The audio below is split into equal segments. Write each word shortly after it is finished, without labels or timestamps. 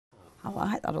I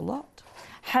like that a lot.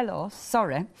 Hello,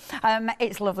 sorry.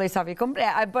 It's lovely to have your company,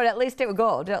 but at least it was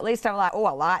good. At least I'm like, oh,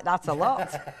 I like that a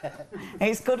lot.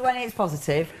 It's good when it's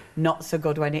positive, not so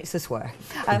good when it's a swear.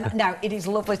 Now, it is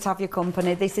lovely to have your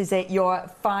company. This is it, your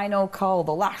final call,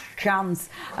 the last chance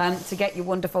to get your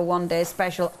wonderful one-day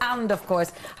special and, of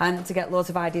course, to get loads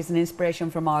of ideas and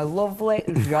inspiration from our lovely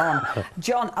John.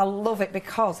 John, I love it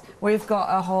because we've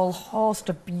got a whole host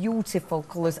of beautiful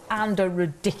colours and a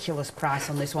ridiculous price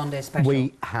on this one-day special.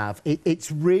 We have.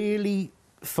 It's really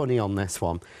funny on this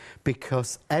one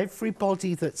because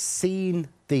everybody that's seen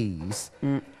these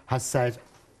has said,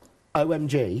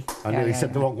 OMG, I nearly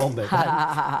said the wrong one bit then,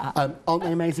 aren't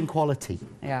they amazing quality?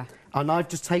 Yeah. And I've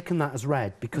just taken that as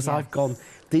read because I've gone,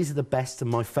 these are the best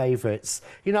and my favourites.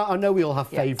 You know, I know we all have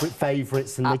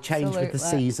favourites and they change with the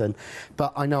season,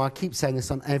 but I know I keep saying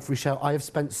this on every show, I have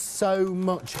spent so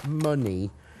much money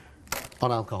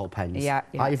on alcohol pens.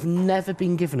 I've never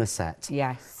been given a set.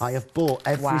 I have bought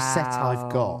every set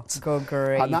I've got. Good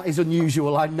grief. And that is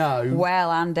unusual, I know.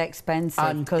 Well, and expensive.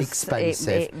 And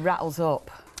expensive. It rattles up.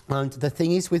 And the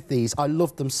thing is with these, I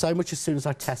loved them so much as soon as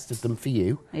I tested them for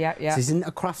you. This isn't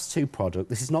a Crafts 2 product.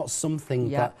 This is not something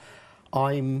that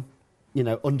I'm, you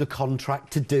know, under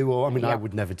contract to do, or I mean, I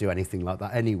would never do anything like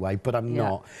that anyway, but I'm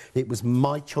not. It was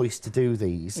my choice to do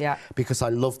these because I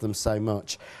love them so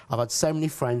much. I've had so many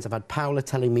friends, I've had Paola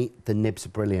telling me the nibs are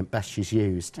brilliant, best she's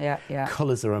used.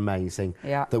 Colours are amazing.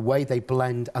 The way they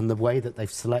blend and the way that they've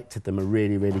selected them are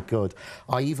really, really good.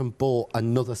 I even bought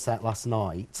another set last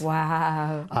night.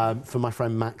 Wow. For my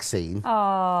friend Maxine.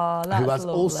 Oh, that's who has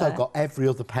lovely. also got every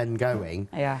other pen going,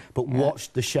 but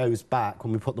watched the shows back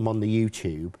when we put them on the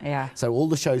YouTube. So all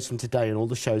the shows from today and all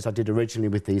the shows I did originally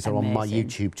with these are on my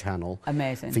YouTube channel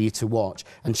for you to watch.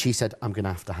 And she said, I'm going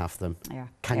to have them.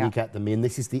 Can you get them in?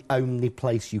 This is the only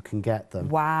place you can get them.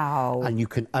 Wow. And you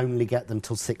can only get them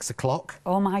till 6 o'clock.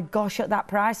 Oh my gosh, at that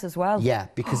price as well? Yeah,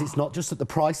 because it's not just that the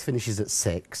price finishes at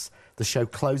 6. The show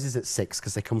closes at 6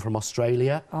 because they come from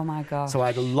Australia. Oh my gosh. So I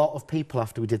had a lot of people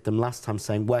after we did them last time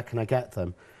saying, where can I get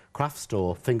them? Craft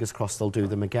store, fingers crossed they'll do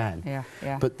them again.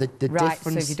 But the difference...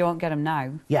 so if you don't get them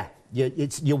now...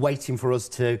 you're waiting for us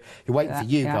to... You're waiting for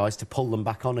you guys to pull them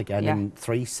back on again in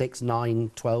 3, 6,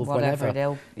 9, 12,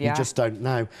 whatever. You just don't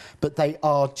know. But they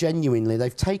are genuinely...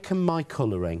 They've taken my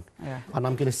colouring and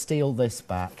I'm going to steal this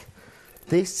back.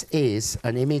 This is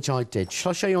an image I did.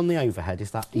 Shall I show you on the overhead?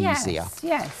 Is that easier?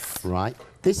 Yes. Right.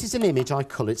 This is an image I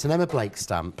coloured. It's an Emma Blake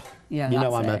stamp. You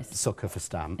know I'm a sucker for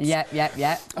stamps.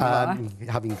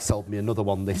 Having sold me another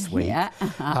one this week.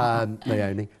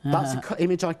 Naomi. That's an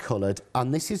image I coloured,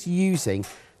 and this is using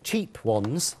cheap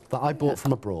ones that I bought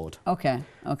from abroad. I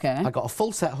got a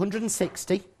full set,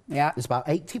 160. It's about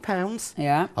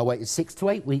 £80. I waited 6 to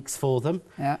 8 weeks for them.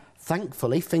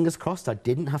 Thankfully, fingers crossed, I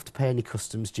didn't have to pay any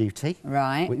customs duty.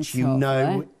 Which you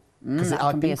know, because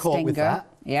I've been caught with that.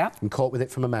 Been caught with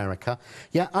it from America.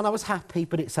 And I was happy,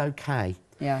 but it's okay.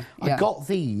 I got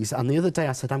these, and the other day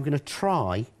I said, I'm going to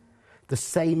try the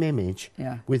same image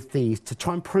with these to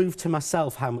try and prove to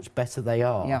myself how much better they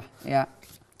are.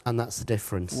 And that's the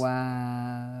difference.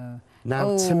 Wow.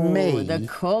 Now, to me... the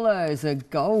colours are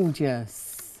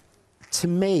gorgeous. To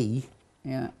me...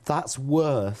 that's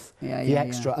worth the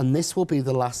extra, and this will be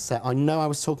the last set. I know I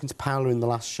was talking to Paola in the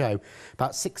last show.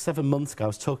 About 6, 7 months ago, I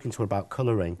was talking to her about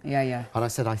colouring. And I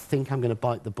said, I think I'm going to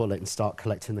bite the bullet and start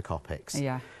collecting the Copics.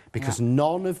 Because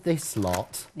none of this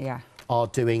lot are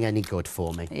doing any good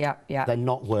for me. They're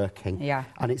not working.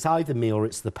 And it's either me or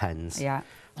it's the pens.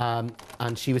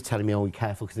 And she was telling me, oh, be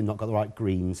careful because they've not got the right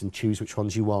greens and choose which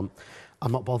ones you want.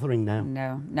 I'm not bothering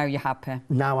now. No, you're happy.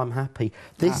 Now I'm happy.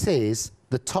 This is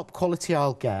the top quality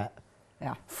I'll get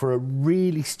for a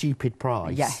really stupid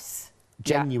price.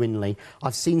 Genuinely.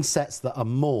 I've seen sets that are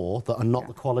more, that are not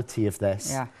the quality of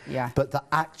this, but that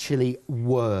actually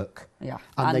work.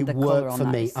 And they work for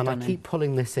me. And I keep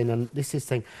pulling this in, and this is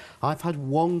thing. I've had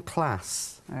one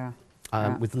class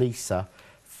with Lisa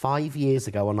 5 years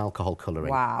ago on alcohol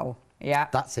colouring. Wow.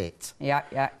 That's it.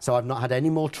 So I've not had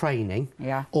any more training.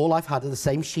 All I've had are the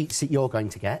same sheets that you're going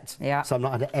to get. So I've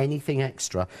not had anything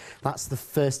extra. That's the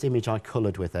first image I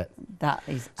coloured with it. That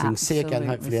is so you can see again,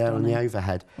 hopefully, there on the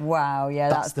overhead. Wow,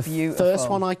 that's the beautiful. First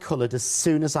one I coloured as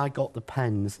soon as I got the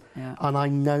pens. And I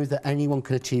know that anyone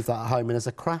can achieve that at home. And as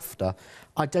a crafter,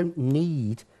 I don't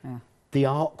need the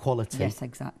art quality. Yes,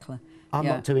 exactly. I'm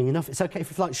not doing enough. It's okay if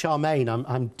it's like Charmaine,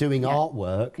 I'm doing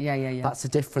artwork. That's a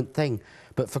different thing.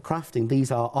 But for crafting,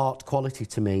 these are art quality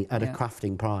to me at a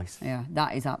crafting price. Yeah,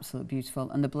 that is absolutely beautiful.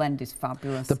 And the blend is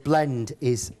fabulous. The blend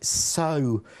is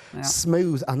so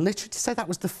smooth. And literally to say that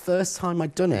was the first time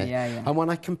I'd done it. And when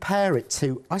I compare it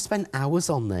to, I spent hours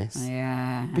on this.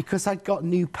 Because I'd got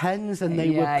new pens and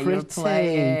they were pretty. You were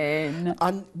playing.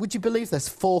 And would you believe there's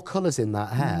 4 colours in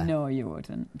that hair? No, you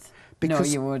wouldn't. Because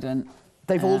no, you wouldn't.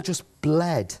 They've all just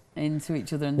bled into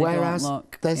each other and they whereas don't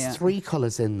look. There's 3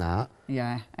 colours in that.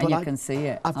 Yeah, and you can see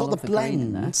it. I've got the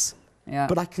blends,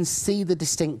 but I can see the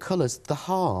distinct colours. The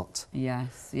heart.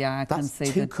 Yes, I can see.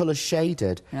 That's 2 colours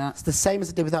shaded. It's the same as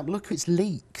I did with that. Look, it's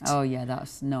leaked. Oh yeah,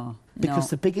 that's Because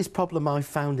the biggest problem I've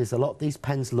found is a lot of these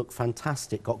pens look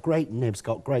fantastic, got great nibs,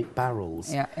 got great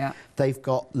barrels. They've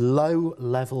got low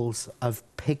levels of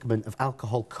pigment, of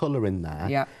alcohol colour in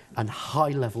there, and high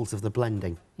levels of the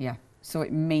blending. So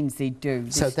it means they do.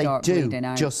 So they do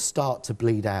just start to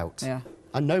bleed out.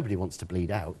 And nobody wants to bleed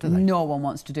out, do they? No one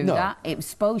wants to do that. It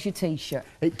exposes your T-shirt.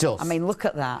 It does. I mean, look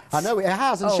at that. I know it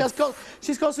has, and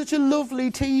she's got such a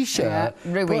lovely T-shirt.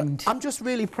 Ruined. I'm just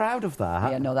really proud of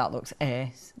that. Yeah, no, that looks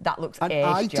ace. That looks and ace,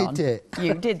 I John. did it.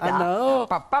 You did that. I know.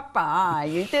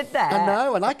 You did that. I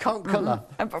know, and I can't colour.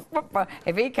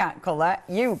 If he can't colour,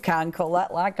 you can colour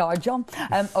like our John.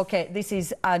 OK, this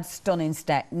is a stunning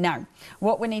step. Now,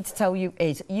 what we need to tell you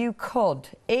is you could,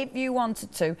 if you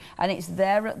wanted to, and it's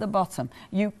there at the bottom,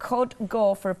 you could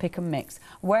go for a pick and mix,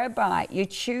 whereby you're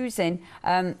choosing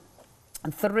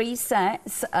 3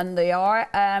 sets, and they are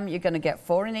you're going to get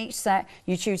 4 in each set.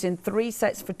 You're choosing 3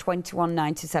 sets for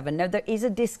 £21.97. Now there is a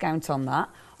discount on that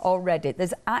already.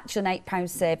 There's actually an £8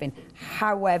 saving.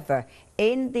 However,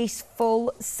 in this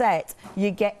full set,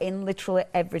 you get in literally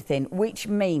everything, which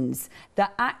means the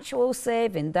actual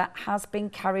saving that has been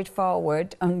carried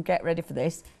forward, and get ready for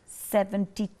this,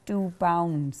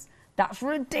 £72. That's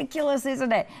ridiculous,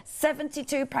 isn't it?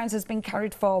 £72 has been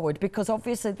carried forward because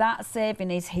obviously that saving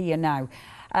is here now.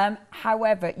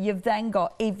 However, you've then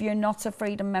got, if you're not a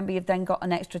Freedom member, you've then got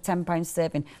an extra £10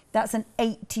 saving. That's an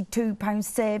 £82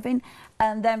 saving.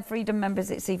 And then Freedom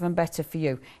members, it's even better for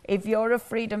you. If you're a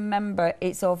Freedom member,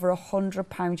 it's over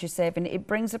 £100 you're saving. It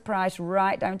brings the price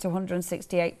right down to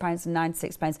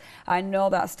 £168.96. I know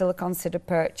that's still a considered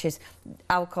purchase.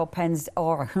 Alcohol pens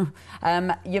or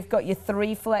you've got your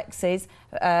 3 flexes.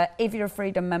 If you're a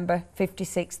Freedom member,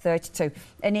 £56.32.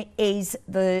 And it is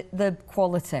the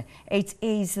quality. It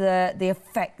is the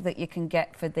effect that you can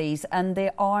get for these, and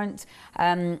they aren't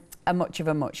a much of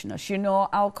a muchness. You know,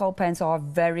 alcohol pens are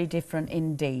very different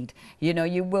indeed. You know,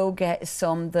 you will get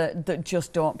some that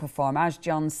just don't perform, as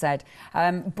John said,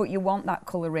 but you want that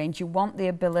colour range, you want the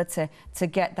ability to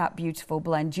get that beautiful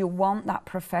blend, you want that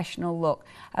professional look,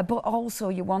 but also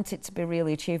you want it to be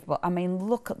really achievable. I mean,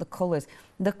 look at the colours.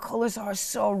 The colours are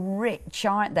so rich,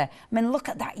 aren't they? I mean, look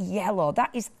at that yellow.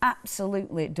 That is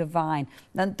absolutely divine.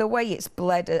 And the way it's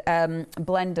blended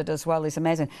as well is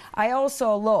amazing. I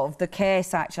also love the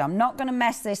case, actually. I'm not going to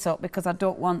mess this up because I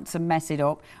don't want to mess it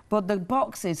up, but the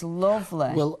box is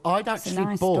lovely. Well, I'd actually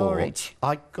nice bought... storage.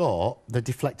 I got the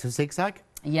deflector zigzag.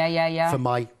 Yeah. For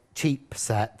my cheap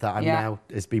set that I'm now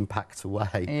has been packed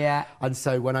away. Yeah. And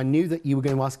so when I knew that you were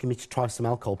going to ask me to try some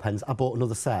alcohol pens, I bought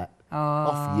another set.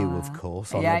 Off you, of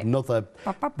course, on another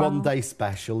one-day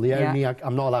special. The only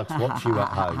I'm not allowed to watch you at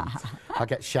home. I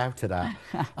get shouted at.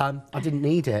 I didn't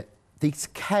need it. This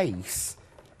case,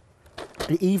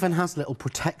 it even has little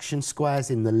protection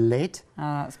squares in the lid. Oh,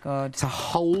 that's good. To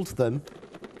hold them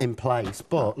in place.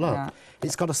 But look,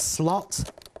 it's got a slot.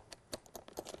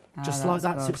 Just like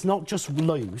that, so it's not just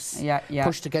loose,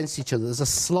 pushed against each other. There's a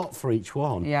slot for each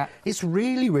one. It's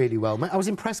really, really well made. I was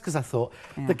impressed because I thought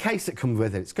the case that comes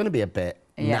with it, it's going to be a bit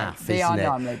naff, isn't it?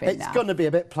 Normally a bit it's going to be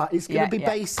a bit it's going to be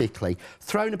basically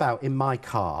thrown about in my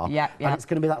car, and it's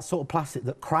going to be that sort of plastic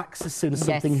that cracks as soon as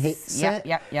something hits it,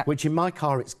 which in my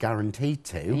car it's guaranteed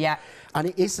to. And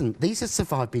it isn't. These have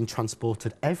survived being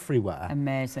transported everywhere.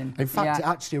 Amazing. In fact, it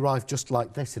actually arrived just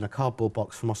like this in a cardboard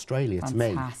box from Australia to me.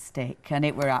 Fantastic. And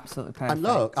it were absolutely perfect. And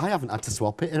look, I haven't had to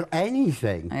swap it or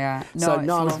anything. No, so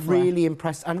no, I was really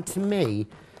impressed. And to me,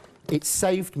 it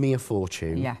saved me a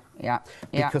fortune.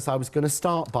 Because I was going to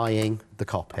start buying the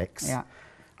Copics.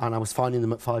 And I was finding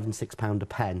them at £5 and £6 a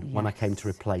pen when I came to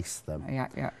replace them.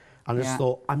 And I just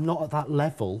thought, I'm not at that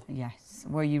level.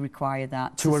 Where you require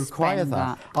that. To require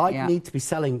that. I need to be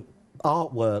selling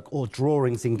artwork or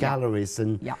drawings in galleries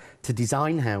and to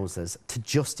design houses to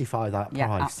justify that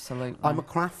price. Absolutely. I'm a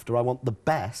crafter. I want the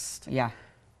best.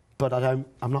 but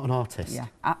I'm not an artist. Yeah,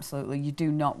 absolutely. You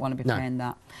do not want to be paying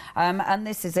that. And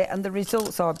this is it. And the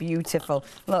results are beautiful.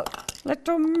 Look,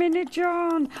 little mini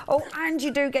John. Oh, and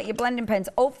you do get your blending pens.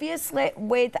 Obviously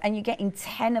and you're getting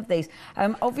 10 of these.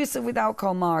 Obviously with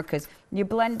alcohol markers, your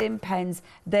blending pens,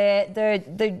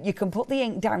 you can put the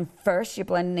ink down first, your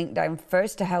blending ink down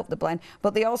first to help the blend,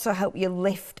 but they also help you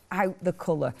lift out the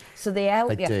colour. So they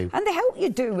help you. Do. And they help you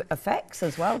do effects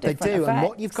as well, They do, and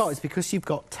what you've got is, because you've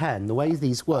got 10, the way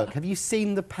these work, have you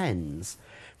seen the pens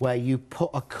where you put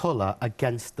a colour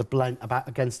against the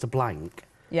against a blank?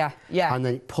 Yeah, yeah. And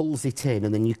then it pulls it in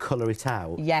and then you colour it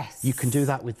out. Yes. You can do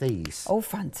that with these. Oh,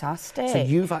 fantastic. So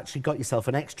you've actually got yourself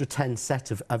an extra 10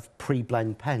 set of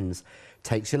pre-blend pens.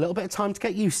 Takes you a little bit of time to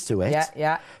get used to it. Yeah,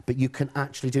 yeah. But you can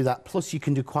actually do that. Plus, you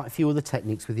can do quite a few other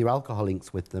techniques with your alcohol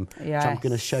inks with them, yes. which I'm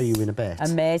going to show you in a bit.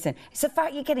 Amazing. It's the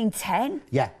fact you're getting 10.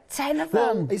 Yeah. 10 of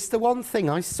them. Well, it's the one thing.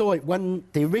 I saw it when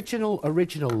the original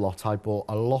lot I bought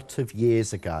a lot of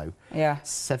years ago. Yeah.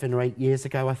 7 or 8 years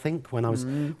ago, I think, when I was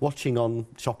watching on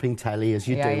shopping telly, as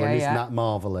you do, and isn't that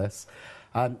marvellous?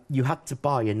 You had to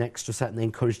buy an extra set, and they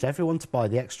encouraged everyone to buy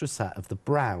the extra set of the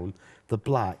brown, the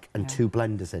black, and 2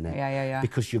 blenders in it.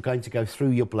 Because you're going to go through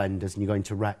your blenders and you're going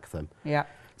to wreck them. Yeah.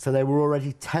 So they were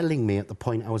already telling me at the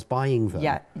point I was buying them.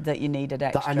 Yeah, that you needed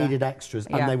extra. That I needed extras,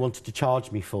 and they wanted to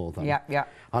charge me for them. Yeah, yeah.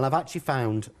 And I've actually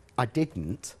found I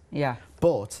didn't. Yeah.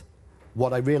 But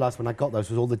what I realised when I got those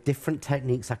was all the different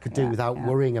techniques I could do without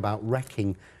worrying about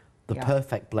wrecking the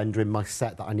perfect blender in my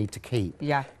set that I need to keep.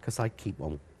 Yeah. Because I keep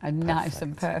one. And nice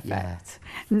and perfect. Yeah.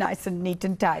 Nice and neat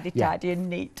and tidy, tidy and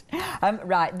neat.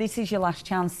 Right, this is your last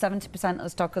chance. 70% of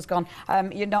the stock has gone.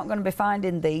 You're not going to be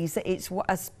finding these. It's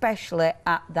especially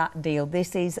at that deal.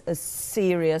 This is a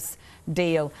serious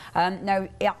deal. Now,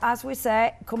 as we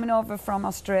say, coming over from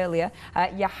Australia,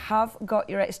 you have got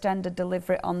your extended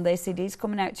delivery on this. It is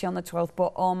coming out to you on the 12th,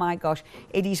 but oh my gosh,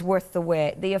 it is worth the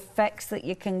wait. The effects that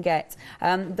you can get,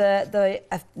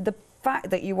 the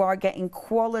fact that you are getting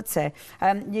quality,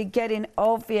 you're getting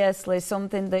obviously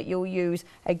something that you'll use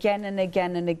again and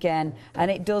again and again, and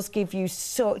it does give you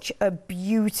such a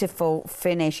beautiful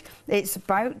finish. It's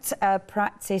about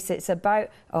practice. It's about,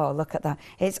 oh, look at that.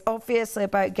 It's obviously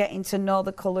about getting to know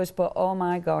the colours, but oh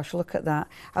my gosh, look at that,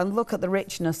 and look at the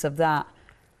richness of that.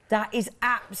 That is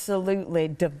absolutely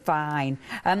divine.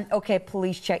 Okay,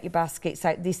 please check your baskets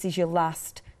out. This is your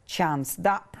last chance.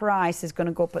 That price is going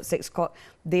to go up at 6 o'clock.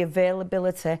 The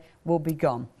availability will be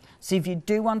gone. So if you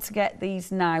do want to get these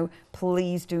now,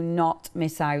 please do not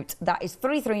miss out. That is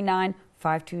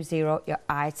 339520, your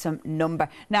item number.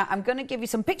 Now, I'm going to give you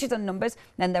some pictures and numbers,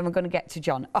 and then we're going to get to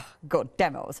John. Oh, good,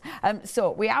 demos. So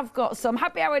we have got some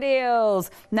happy hour deals.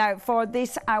 Now, for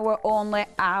this hour only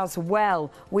as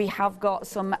well, we have got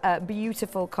some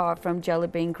beautiful card from Jelly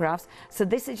Bean Crafts. So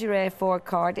this is your A4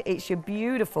 card. It's your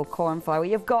beautiful cornflower.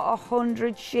 You've got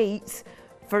 100 sheets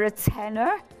for a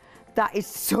tenner. That is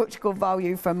such good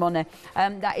value for money.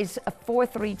 That is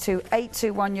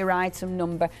 432821, your item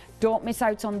number. Don't miss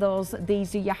out on those.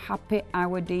 These are your happy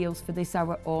hour deals for this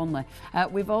hour only.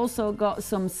 We've also got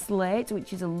some slate,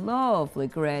 which is a lovely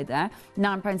grey there.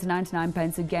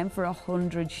 £9.99 again for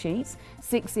 100 sheets.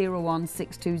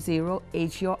 601620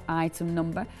 is your item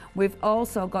number. We've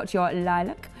also got your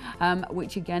lilac,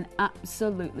 which again,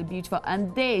 absolutely beautiful.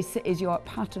 And this is your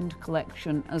patterned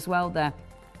collection as well there.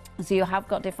 So you have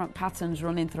got different patterns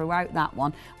running throughout that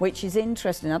one, which is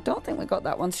interesting. I don't think we've got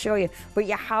that one to show you, but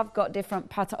you have got different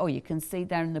patterns. Oh, you can see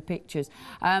there in the pictures.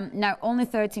 Now, only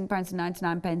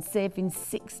 £13.99, saving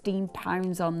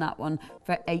 £16 on that one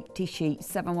for 80 sheets,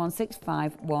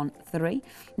 716513.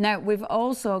 Now, we've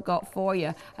also got for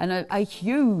you a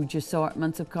huge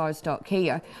assortment of cardstock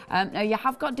here. Now, you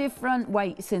have got different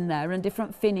weights in there and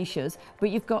different finishes,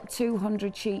 but you've got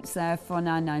 200 sheets there for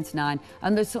 £9.99,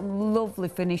 and there's some lovely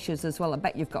finishes as well. I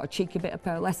bet you've got a cheeky bit of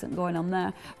pearlescent going on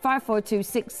there. 640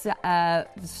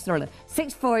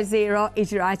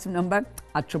 is your item number.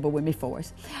 I had trouble with my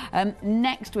fours.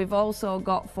 Next, we've also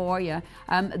got for you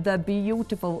the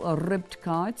beautiful ribbed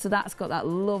card. So that's got that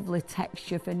lovely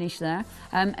texture finish there.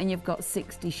 And you've got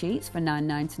 60 sheets for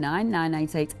 £9.99,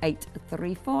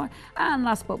 998,834. And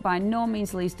last but by no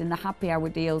means least in the happy hour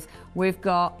deals, we've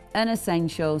got an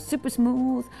essential super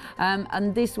smooth.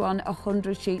 And this one,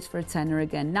 100 sheets for a tenner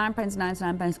again.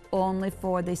 £9.99 only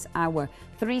for this hour.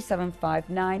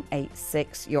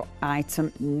 375986, your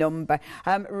item number.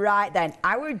 Right then,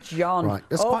 our John, right,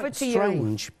 that's over quite to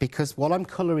strange, because what I'm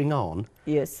colouring on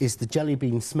is the Jelly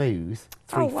Bean Smooth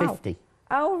 350. Oh, wow.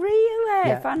 Oh, really?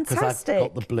 Yeah, fantastic. I've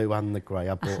got the blue and the grey.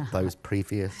 I bought those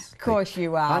previous. Of course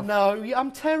you have. I know.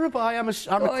 I'm terrible. I'm a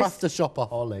crafter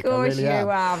shopaholic. Of course really you am.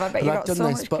 have. I bet you've got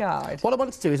so much card. What I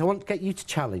want to do is I want to get you to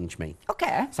challenge me.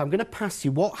 Okay. So I'm going to pass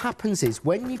you. What happens is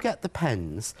when you get the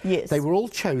pens, yes. they were all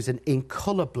chosen in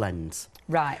colour blends.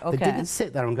 Right, okay. They didn't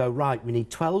sit there and go, right, we need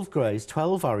 12 greys,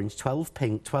 12 orange, 12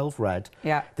 pink, 12 red.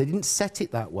 Yeah. They didn't set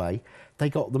it that way. They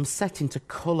got them set into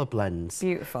colour blends.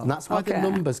 Beautiful. And that's why the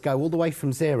numbers go all the way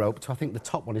from 0 up to, I think the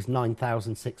top one is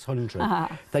 9,600.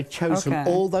 They chose from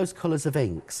all those colours of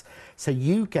inks. So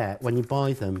you get, when you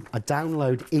buy them, a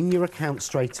download in your account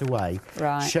straight away,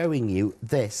 showing you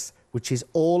this, which is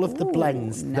all of the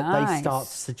blends that they start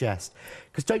to suggest.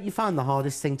 Because don't you find the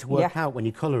hardest thing to work out when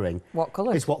you're colouring? What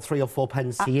colours? Is what 3 or 4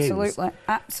 pens to use. Absolutely,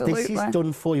 absolutely. This is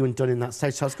done for you and done in that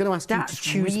stage. So I was going to ask you to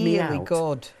choose me out. That's really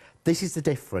good. This is the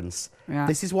difference. Yeah.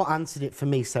 This is what answered it for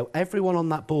me. So everyone on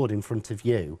that board in front of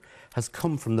you has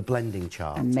come from the blending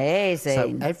chart.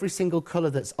 Amazing. So every single colour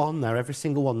that's on there, every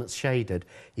single one that's shaded,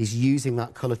 is using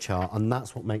that colour chart, and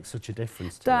that's what makes such a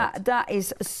difference to it. That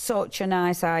is such a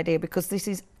nice idea, because this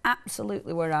is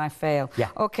absolutely where I fail. Yeah.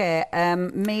 Okay,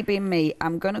 me being me,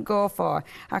 I'm going to go for,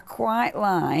 I quite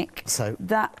like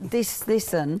this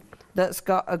one that's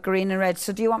got a green and red.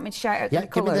 So do you want me to shout out the colours?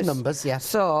 Yeah, give me the numbers, yeah.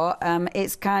 So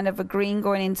it's kind of a green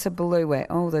going into blue.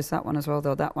 Oh, there's that one as well,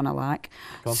 though. That one I like.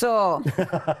 So...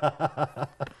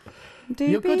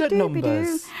 You're good at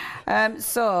numbers.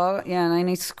 So, yeah, and I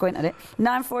need to squint at it.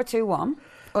 9421.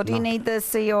 Or do you need the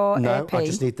C or No, AP? I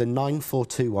just need the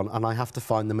 9421, and I have to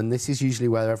find them. And this is usually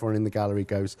where everyone in the gallery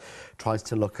tries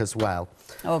to look as well.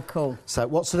 Oh, cool. So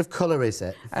what sort of colour is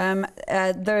it?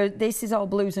 This is all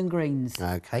blues and greens.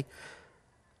 OK.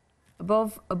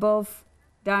 Above,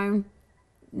 down,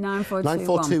 9421.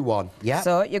 9421, yeah.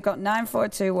 So you've got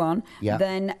 9421. Yeah.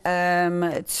 Then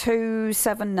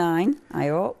 279, I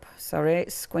hope. Sorry,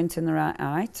 it's squinting the right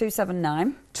eye.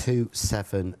 279.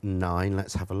 279.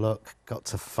 Let's have a look. Got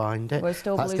to find it. We're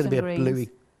still That's blues going to be and a greens.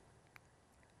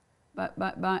 bluey.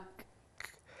 Back.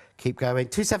 Keep going.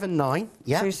 279.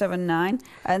 Yeah. 279.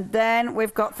 And then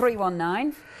we've got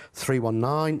 319.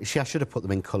 319. I should have put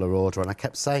them in colour order, and I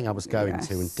kept saying I was going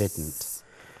to and didn't.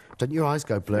 Don't your eyes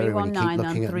go blurry when you keep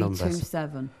looking at numbers?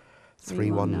 327.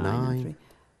 319.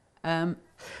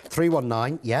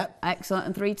 319, yeah. Excellent.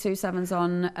 And 327's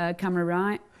on camera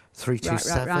right.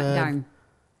 327. Right, down.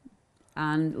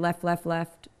 And left,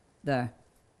 there.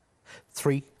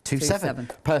 327.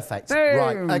 Perfect. Boom.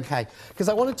 Right, OK. Because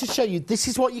I wanted to show you, this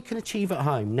is what you can achieve at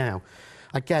home. Now,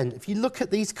 again, if you look at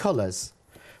these colours,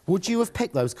 would you have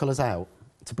picked those colours out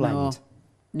to blend?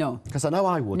 No. Because I know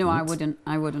I wouldn't. No, I wouldn't.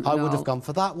 I would have gone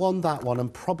for that one,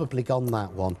 and probably gone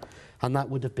that one. And that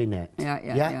would have been it.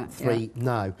 Yeah. 3,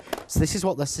 no. So this is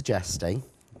what they're suggesting.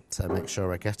 So make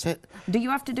sure I get it. Do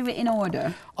you have to do it in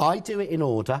order? I do it in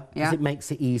order because it makes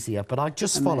it easier, but I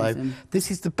just follow. This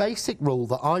is the basic rule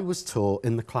that I was taught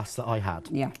in the class that I had.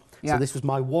 Yeah. So this was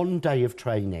my one day of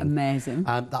training. Amazing.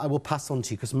 That I will pass on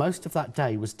to you, because most of that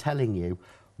day was telling you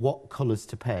what colours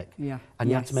to pick. Yeah. And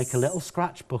you had to make a little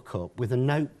scratch book up with a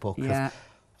notebook of, Yeah.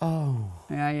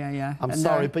 I'm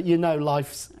sorry, but you know,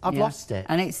 I've lost it.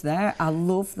 And it's there. I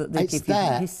love that they give you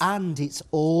this. And it's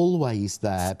always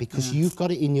there, because you've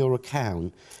got it in your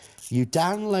account. You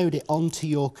download it onto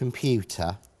your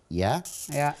computer, yeah?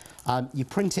 Yeah. You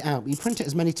print it out. You print it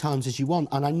as many times as you want.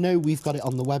 And I know we've got it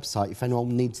on the website if anyone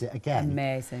needs it again.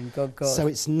 Amazing. Good. So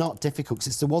it's not difficult, because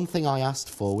it's the one thing I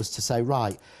asked for was to say,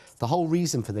 right, the whole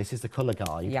reason for this is the colour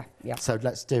guide. Yeah. So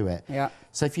let's do it. Yeah.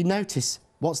 So if you notice,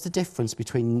 what's the difference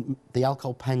between the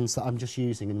alcohol pens that I'm just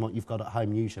using and what you've got at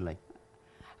home usually?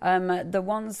 The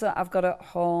ones that I've got at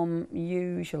home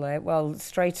usually, well,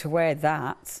 straight away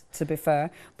that, to be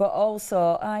fair, but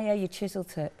also, your chisel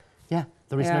tip. Yeah,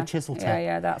 there is no chisel tip.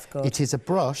 Yeah, that's good. It is a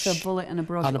brush. It's a bullet and a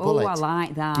brush. And a bullet. Oh, I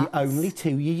like that. The only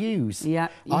two you use. Yeah.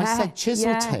 I said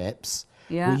chisel tips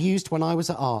were used when I was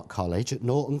at art college, at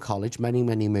Norton College, many,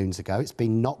 many moons ago. It's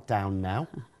been knocked down now.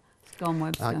 It's gone,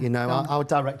 Webster. You know, our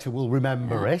director will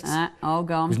remember it. All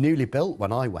gone. It was newly built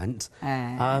when I went.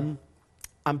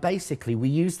 And basically, we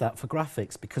use that for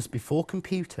graphics, because before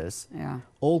computers,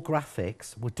 all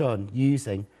graphics were done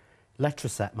using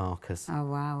Letraset markers. Oh,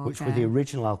 wow, which were the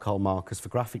original alcohol markers for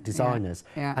graphic designers.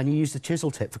 And you used the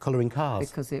chisel tip for colouring cars.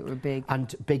 Because it were big.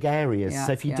 And big areas.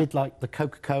 So if you did like the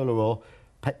Coca-Cola or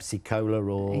Pepsi-Cola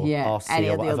or RC any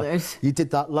or of whatever, the others. you did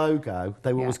that logo,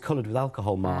 they were always coloured with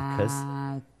alcohol markers.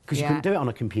 Because you couldn't do it on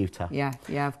a computer. Yeah,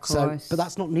 of course. But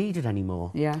that's not needed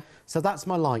anymore. Yeah. So that's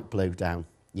my light blue down.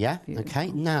 Yeah? Beautiful.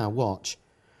 OK, now watch.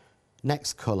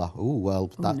 Next colour. Oh, well,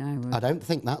 I don't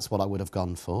think that's what I would have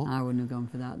gone for. I wouldn't have gone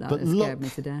for that. That would have scared me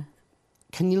to death.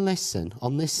 can you listen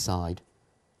on this side?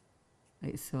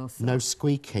 It's so soft. No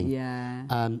squeaking.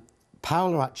 Yeah.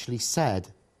 Paola actually said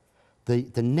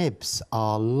the nibs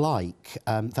are like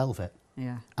velvet.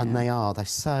 Yeah. And they're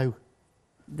so...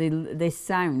 They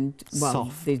sound, well,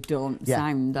 soft. they don't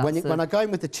sound. When I go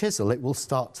in with the chisel, it will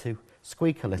start to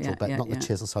squeak a little bit, not the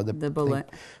chisel, so the bullet.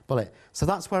 Bullet. So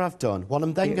that's where I've done. What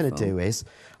I'm then going to do is,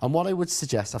 and what I would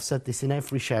suggest, I've said this in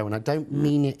every show, and I don't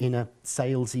mean it in a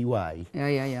salesy way.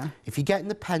 Yeah. If you're getting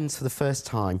the pens for the first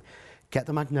time, get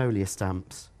the Magnolia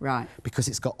stamps. Right. Because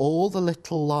it's got all the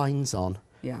little lines on.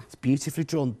 Yeah. It's beautifully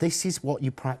drawn. This is what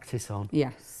you practice on.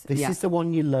 Yes. This is the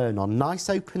one you learn on. Nice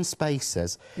open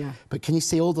spaces. Yeah. But can you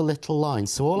see all the little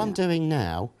lines? So all I'm doing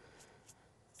now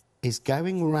is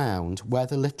going round where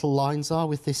the little lines are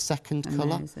with this second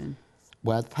colour.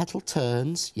 Where the petal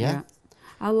turns,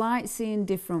 I like seeing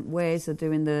different ways of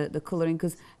doing the colouring,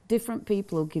 because different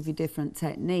people will give you different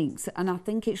techniques, and I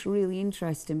think it's really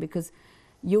interesting because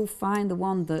you'll find the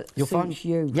one that suits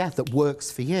you. Yeah, that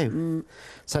works for you.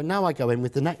 So now I go in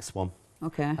with the next one.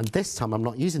 Okay. And this time I'm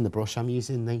not using the brush, I'm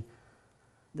using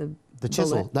the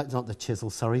chisel. That's not the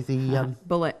chisel, sorry, the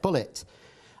bullet.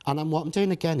 And what I'm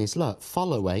doing again is, look,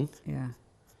 following. Yeah.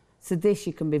 So this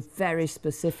you can be very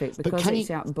specific because it's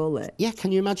that bullet. Yeah,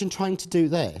 can you imagine trying to do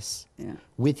this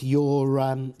with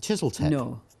your chisel tip?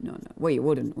 No. Well, you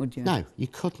wouldn't, would you? No, you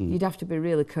couldn't. You'd have to be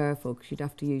really careful because you'd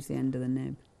have to use the end of the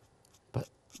nib.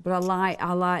 But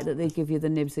I like that they give you the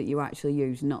nibs that you actually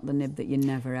use, not the nib that you're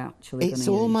never actually going to use. It's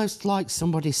almost like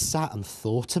somebody sat and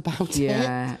thought about it.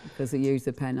 Yeah, because they use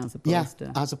the pen as opposed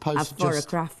to... as opposed to for a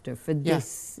crafter, for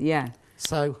this,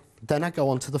 So then I go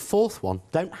on to the fourth one.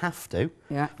 Don't have to.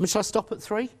 Yeah. I mean, shall I stop at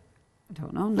 3? I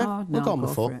don't know, no. We'll go on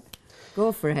before.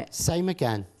 Go for it. Same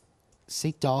again.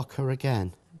 See, darker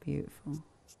again. Beautiful.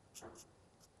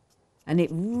 And it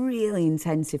really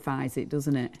intensifies it,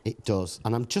 doesn't it? It does.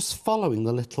 And I'm just following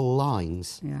the little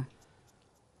lines. Yeah.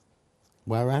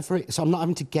 Wherever it... So I'm not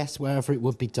having to guess wherever it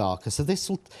would be darker. So this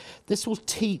will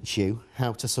teach you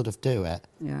how to sort of do it.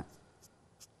 Yeah.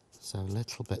 So a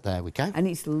little bit, there we go. And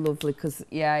it's lovely because,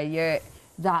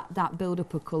 that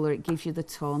build-up of colour, it gives you the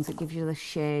tones, it gives you the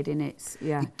shading, it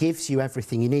gives you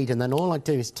everything you need. And then all I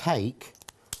do is take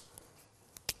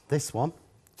this one,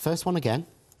 first one again,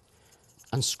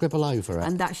 and scribble over it.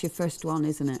 And that's your first one,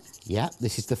 isn't it? Yeah,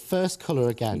 this is the first colour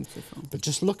again. Beautiful. But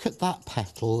just look at that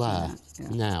petal there,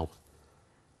 now.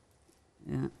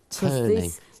 Yeah.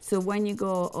 Turning. So when you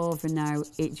go over now,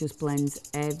 it just blends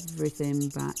everything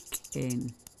back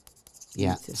in.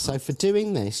 Yeah, so for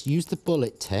doing this, use the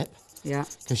bullet tip. Yeah.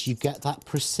 Because you get that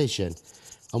precision.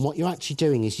 And what you're actually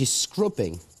doing is you're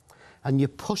scrubbing and you're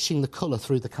pushing the colour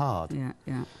through the card.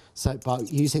 Yeah. So by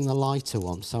using the lighter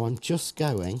one. So I'm just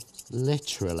going,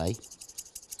 literally.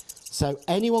 So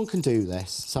anyone can do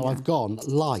this. So I've gone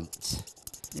light,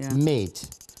 mid,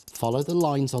 follow the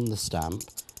lines on the stamp,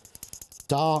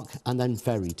 dark and then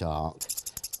very dark.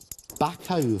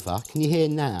 Back over, can you hear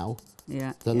now?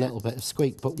 The little bit of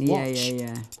squeak, but watch.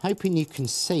 Hoping you can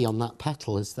see on that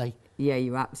petal as they... Yeah,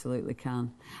 you absolutely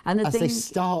can. And as they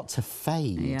start to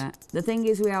fade. Yeah. The thing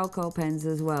is with alcohol pens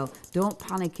as well, don't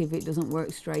panic if it doesn't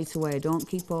work straight away. Don't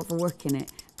keep overworking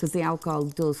it because the alcohol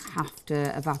does have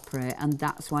to evaporate, and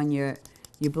that's when your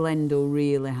blend will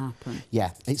really happen.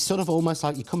 Yeah, it's sort of almost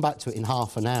like you come back to it in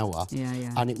half an hour.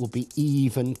 And it will be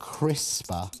even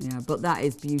crisper. Yeah, but that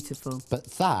is beautiful. But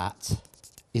that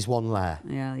is one layer.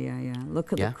 Yeah.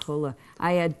 Look at the colour.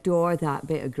 I adore that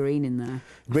bit of green in there.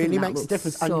 Really makes a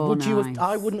difference. So and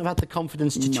I wouldn't have had the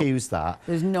confidence to choose that.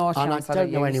 There's no chance. And I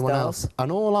don't know anyone else.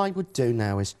 And all I would do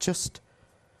now is just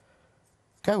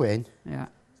go in. Yeah.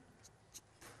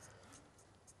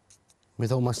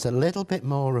 With almost a little bit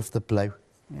more of the blue.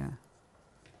 Yeah.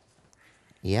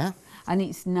 Yeah. And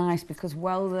it's nice because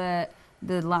while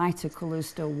the lighter colour's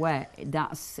still wet,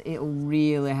 it'll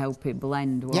really help it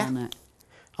blend, won't it?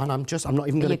 And I'm not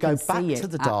even going to go back to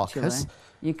the darkers.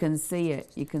 You can see it.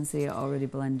 You can see it already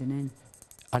blending in.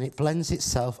 And it blends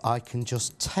itself. I can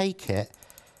just take it,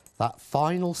 that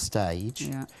final stage.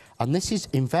 Yeah. And this is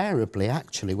invariably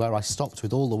actually where I stopped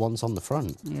with all the ones on the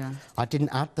front. Yeah. I didn't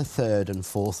add the third and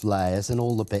fourth layers and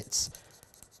all the bits.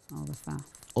 All the faff.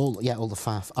 All the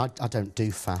faff. I don't do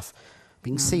faff. But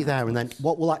you can see there, and then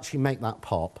what will actually make that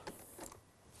pop?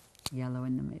 Yellow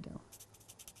in the middle.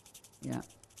 Yeah.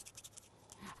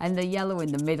 And the yellow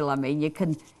in the middle, I mean, you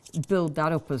can build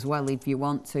that up as well if you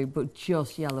want to, but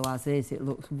just yellow as is, it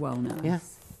looks well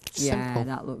nice. Yeah, simple.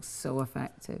 That looks so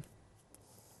effective.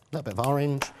 little bit of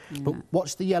orange. But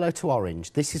watch the yellow to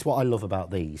orange. This is what I love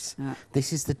about these.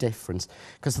 This is the difference.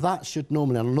 Because that should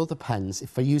normally, on other pens,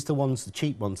 if I use the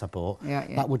cheap ones I bought,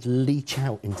 that would leach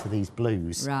out into these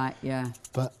blues. Right, yeah.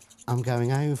 But I'm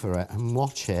going over it and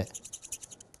watch it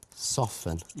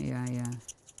soften. Yeah, yeah.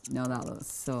 No, that looks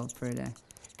so pretty.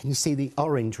 Can you see the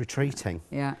orange retreating?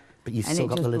 Yeah. But you've still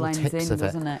got the little tips of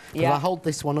it. If I hold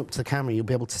this one up to the camera, you'll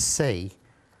be able to see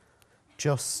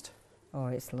just... Oh,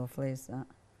 it's lovely, is that?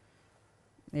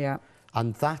 Yeah.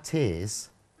 And that is...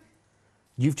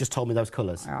 You've just told me those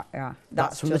colours. Yeah.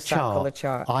 That's from the chart. That colour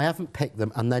chart. I haven't picked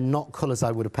them, and they're not colours I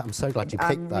would have picked. I'm so glad you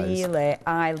picked those. Really,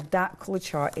 that colour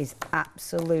chart is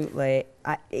absolutely...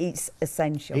 it's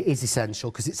essential. It is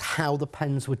essential, because it's how the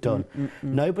pens were done.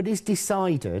 Nobody's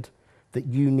decided that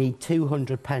you need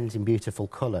 200 pens in beautiful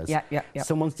colours. Yeah.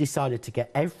 Someone's decided to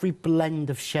get every blend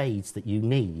of shades that you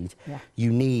need.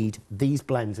 You need these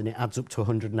blends, and it adds up to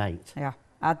 108. Yeah.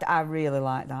 I really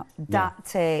like that. That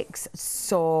takes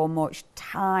so much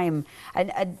time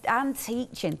and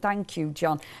teaching. Thank you,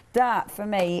 John. That for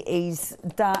me is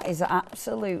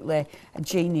absolutely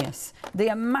genius. The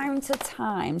amount of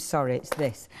time, sorry, it's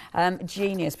this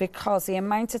genius, because the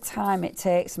amount of time it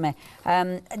takes me,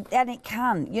 and it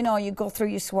can. You know, you go through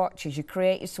your swatches, you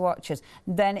create your swatches.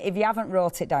 Then, if you haven't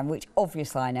wrote it down, which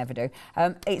obviously I never do,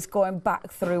 it's going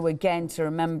back through again to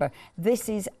remember. This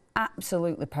is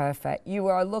absolutely perfect. You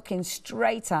are looking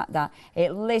straight at that.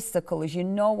 It lists the colours. You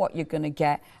know what you're going to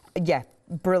get. Yeah,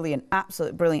 brilliant,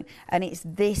 absolutely brilliant. And it's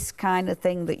this kind of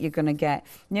thing that you're going to get.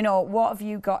 You know, what have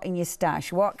you got in your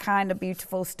stash? What kind of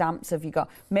beautiful stamps have you got?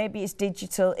 Maybe it's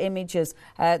digital images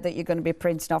that you're going to be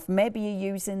printing off. Maybe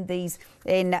you're using these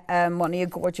in one of your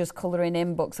gorgeous colouring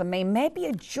in books. I mean, maybe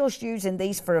you're just using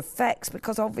these for effects,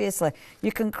 because obviously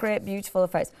you can create beautiful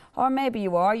effects. Or maybe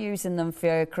you are using them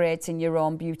for creating your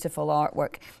own beautiful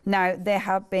artwork. Now, they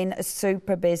have been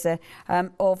super busy.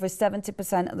 Over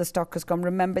 70% of the stock has gone.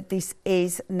 Remember, this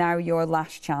is now your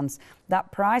last chance.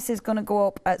 That price is going to go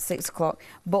up at 6 o'clock,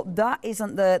 but that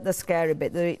isn't the scary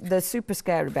bit, the super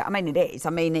scary bit. I mean, it is. I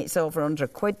mean, it's over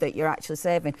 £100 that you're actually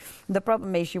saving. The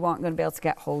problem is you aren't going to be able to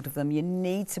get hold of them. You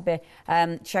need to be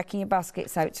checking your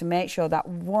baskets out to make sure that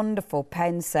wonderful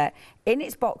pen set, in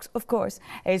its box, of course,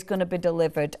 is going to be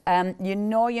delivered. You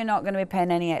know you're not going to be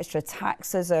paying any extra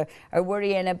taxes or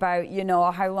worrying about, you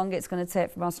know, how long it's going to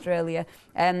take from Australia.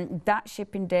 That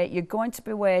shipping date, you're going to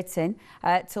be waiting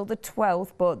till the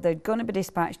 12th, but they're going to be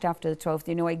dispatched after the 12th.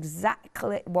 You know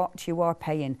exactly what you are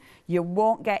paying. You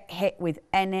won't get hit with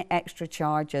any extra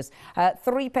charges.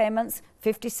 3 payments,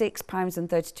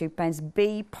 £56.32.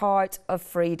 Be part of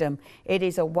freedom. It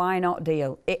is a why not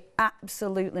deal. It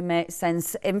absolutely makes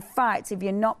sense. In fact, if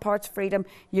you're not part of freedom,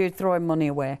 you're throwing money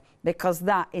away, because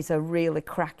that is a really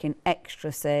cracking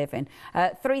extra saving.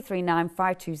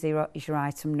 339520 is your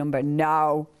item number.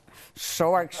 Now,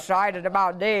 so excited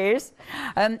about these.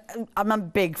 I'm a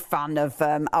big fan of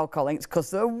alcohol inks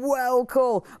because they're well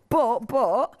cool,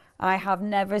 but I have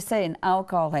never seen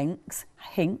alcohol inks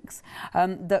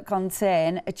that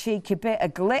contain a cheeky bit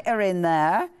of glitter in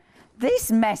there.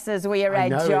 This messes with your head,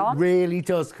 John. It really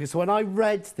does, because when I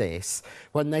read this,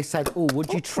 when they said, oh,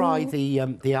 would you try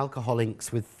the alcohol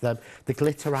inks with the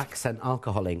glitter accent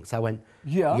alcohol inks, I went,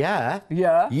 yeah,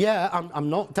 I'm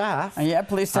not daft. Yeah,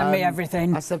 please send me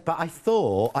everything. I said, but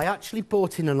I actually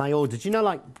bought in and I ordered, you know,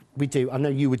 like we do, I know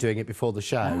you were doing it before the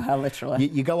show. Literally.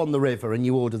 You go on the river and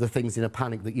you order the things in a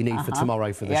panic that you need for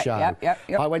tomorrow for the show. Yep.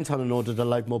 I went on and ordered a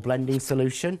load more blending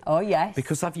solution. Oh, yes.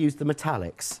 Because I've used the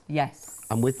metallics. Yes.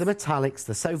 And with the metallics,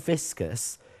 they're so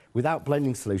viscous, without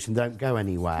blending solution, they don't go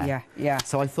anywhere. Yeah.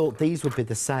 So I thought these would be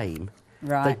the same.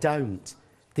 Right. They don't.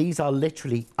 These are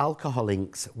literally alcohol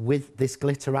inks with this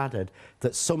glitter added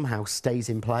that somehow stays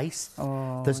in place.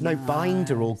 Oh, there's no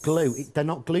binder or glue. They're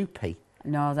not gloopy.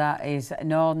 No, that is...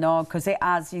 No, because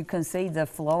as you can see the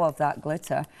flow of that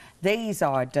glitter. These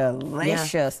are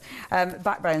delicious. Yeah.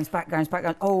 Backgrounds.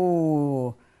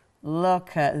 Oh,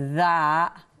 look at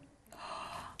that.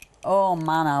 Oh,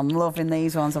 man, I'm loving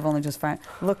these ones I've only just found.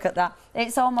 Look at that.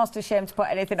 It's almost a shame to put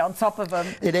anything on top of them.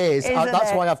 It is.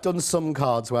 That's why I've done some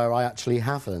cards where I actually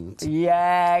haven't.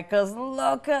 Yeah, because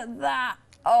look at that.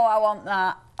 Oh, I want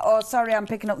that. Oh, sorry, I'm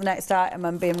picking up the next item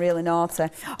and being really naughty.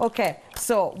 OK,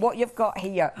 so what you've got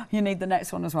here, you need the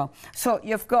next one as well. So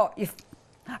you've got...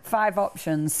 5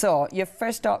 options. So your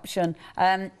first option,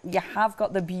 you have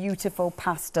got the beautiful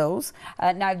pastels.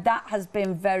 Now that has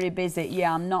been very busy.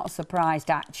 Yeah, I'm not surprised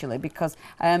actually, because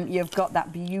you've got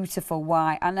that beautiful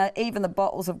white, and even the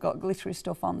bottles have got glittery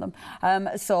stuff on them.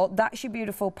 So that's your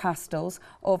beautiful pastels.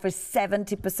 Over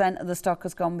 70% of the stock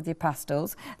has gone with your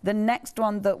pastels. The next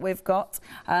one that we've got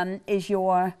is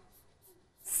your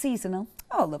seasonal.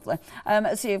 Oh, lovely.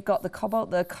 So you've got the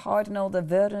cobalt, the cardinal, the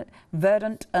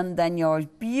verdant, and then your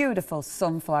beautiful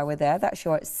sunflower there. That's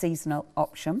your seasonal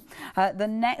option. The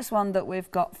next one that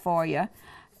we've got for you,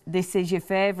 this is your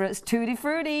favourites, Tutti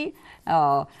Frutti.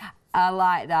 Oh, I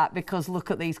like that because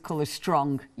look at these colours,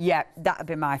 strong. Yeah, that would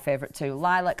be my favourite too.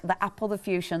 Lilac, the apple, the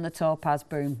fuchsia, and the topaz,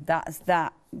 boom. That's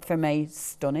that. For me,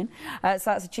 stunning. So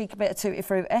that's a cheeky bit of Tutti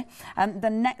Frutti. The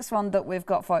next one that we've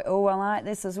got for, oh, I like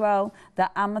this as well,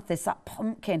 the amethyst, that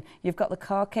pumpkin. You've got the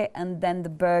khaki and then the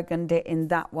burgundy in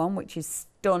that one, which is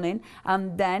stunning.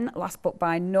 And then, last but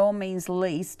by no means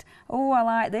least, oh, I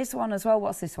like this one as well.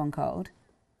 What's this one called?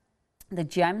 The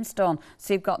gemstone.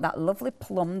 So you've got that lovely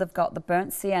plum, they've got the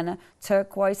burnt sienna,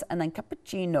 turquoise, and then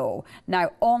cappuccino.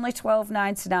 Now, only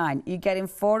 $12.99. You're getting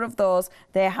 4 of those.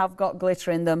 They have got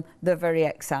glitter in them. They're very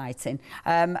exciting.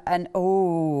 And,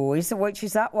 oh, which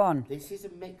is that one? This is a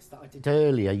mix that I did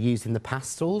earlier using the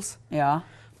pastels. Yeah.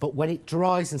 But when it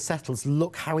dries and settles,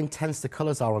 look how intense the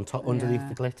colours are on top, underneath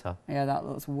the glitter. Yeah, that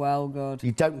looks well good.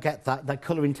 You don't get that. That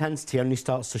colour intensity only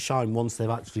starts to shine once they've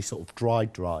actually sort of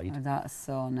dried. Oh, that's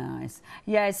so nice.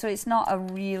 Yeah, so it's not a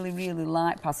really, really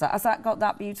light pastel. Has that got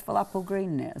that beautiful apple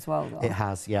green in it as well, though? It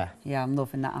has, yeah. Yeah, I'm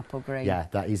loving that apple green. Yeah,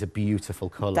 that is a beautiful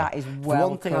colour. That is well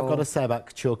One thing I've got to say about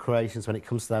Couture Creations when it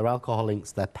comes to their alcohol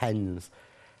inks, their pens,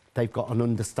 they've got an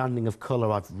understanding of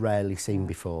colour I've rarely seen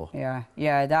before. Yeah,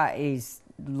 yeah, that is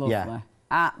lovely. Yeah.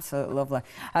 Absolutely lovely.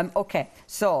 OK,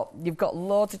 so you've got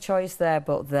loads of choice there,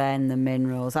 but then the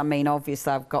minerals. I mean,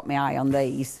 obviously, I've got my eye on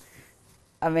these.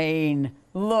 I mean,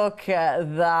 look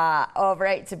at that. Over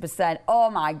 80%.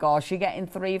 Oh, my gosh, you're getting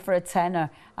 3 for a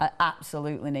tenner. I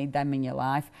absolutely need them in your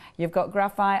life. You've got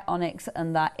graphite, onyx,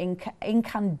 and that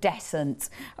incandescent.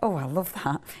 Oh, I love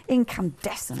that.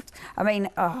 Incandescent. I mean,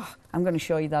 oh, I'm going to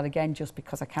show you that again just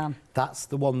because I can. That's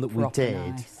the one that we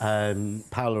did. Nice.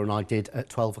 Paola and I did at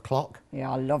 12 o'clock.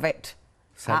 Yeah, I love it.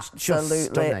 So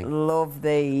absolutely love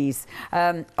these.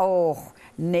 If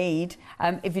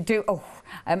you do,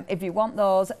 if you want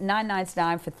those,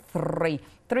 $9.99 for 3.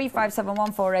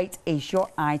 357148 is your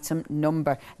item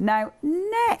number. Now,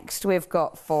 next we've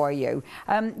got for you.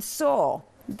 So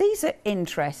these are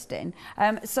interesting.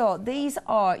 So these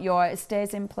are your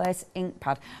stays in place ink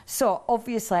pad. So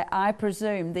obviously, I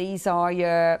presume these are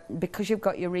your, because you've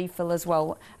got your refill as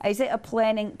well. Is it a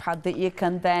plain ink pad that you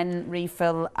can then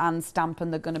refill and stamp,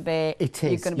 and they're going to be? It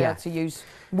is. You're going to be able to use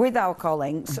with alcohol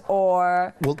inks,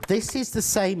 or? Well, this is the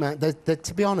same.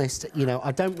 To be honest, you know,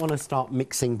 I don't want to start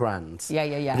mixing brands.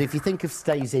 Yeah. But if you think of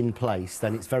stays in place,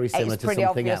 then it's very similar to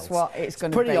something else. It's pretty obvious what it's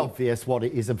going to be. Pretty obvious what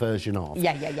it is a version of.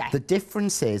 Yeah. The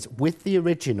difference is with the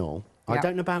original. I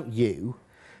don't know about you,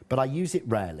 but I use it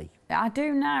rarely. I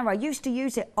do now. I used to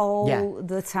use it all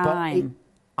the time.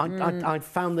 I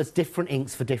found there's different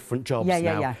inks for different jobs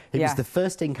now. It was the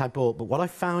first ink I bought, but what I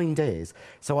find is,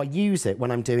 so I use it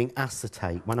when I'm doing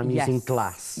acetate, when I'm using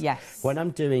glass, when I'm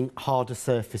doing harder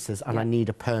surfaces and I need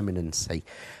a permanency.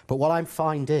 But what I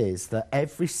find is that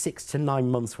every 6 to 9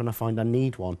 months when I find I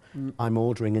need one, I'm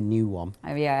ordering a new one.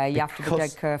 Oh, yeah, you have to be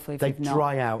dead careful if you've not. They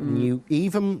dry out and you,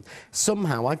 even,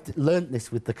 somehow, I've learnt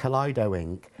this with the Kaleido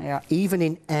ink, even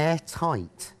in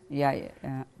airtight,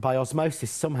 by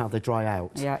osmosis, somehow they dry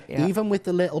out. Even with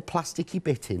the little plasticky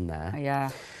bit in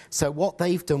there. So what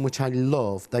they've done, which I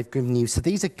love, they've given you, so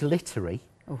these are glittery.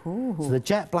 Ooh. So the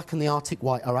jet black and the Arctic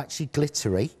white are actually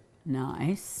glittery.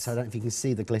 Nice. So I don't know if you can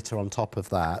see the glitter on top of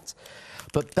that.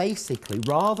 But basically,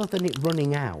 rather than it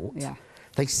running out,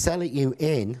 they sell it you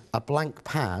in a blank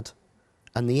pad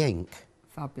and the ink.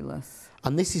 Fabulous.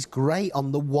 And this is great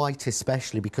on the white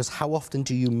especially, because how often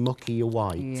do you mucky your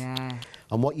white? Yeah.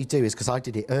 And what you do is, because I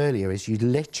did it earlier, is you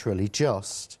literally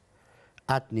just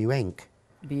add new ink.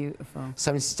 Beautiful.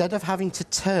 So instead of having to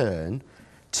turn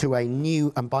to a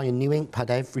new and buy a new ink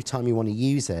pad every time you want to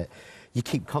use it, you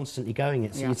keep constantly going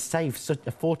it, so you save such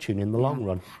a fortune in the long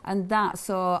run. And that,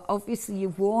 so obviously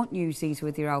you won't use these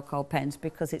with your alcohol pens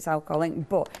because it's alcohol ink,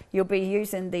 but you'll be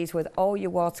using these with all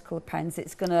your watercolour pens.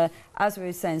 It's going to, as we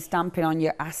were saying, stamping on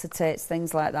your acetates,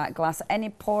 things like that, glass,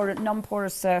 any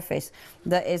non-porous surface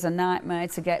that is a nightmare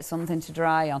to get something to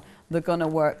dry on. they're going to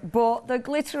work. But they're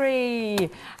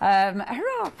glittery.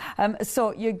 Hurrah!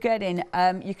 So you're getting,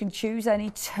 you can choose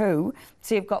any two.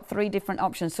 So you've got 3 different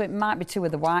options. So it might be 2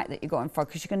 of the white that you're going for,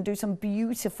 because you can do some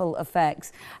beautiful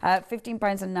effects.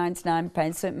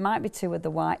 £15.99. So it might be 2 of the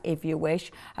white if you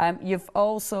wish. You've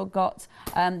also got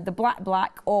the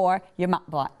black or your matte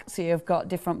black. So you've got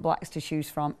different blacks to choose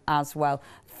from as well.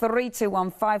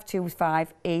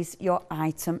 321525 is your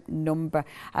item number.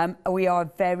 We are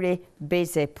very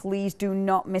busy. Please do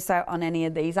not miss out on any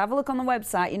of these. Have a look on the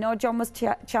website. You know, John was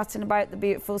chatting about the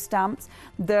beautiful stamps.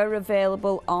 They're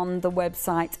available on the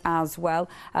website as well.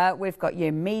 We've got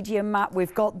your medium matte.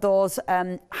 We've got those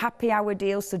happy hour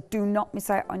deals, so do not miss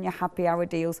out on your happy hour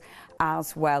deals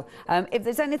as well. If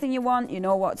there's anything you want, you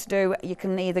know what to do. You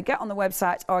can either get on the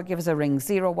website or give us a ring,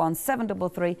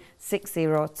 01733 60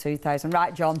 2000.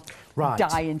 Right, John? Right.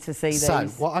 Dying to see these. So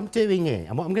what I'm doing here,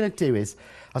 and what I'm going to do is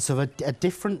a sort of a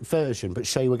different version, but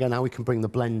show you again how we can bring the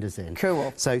blenders in.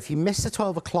 Cool. So if you missed the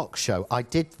 12 o'clock show, I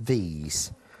did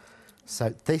these.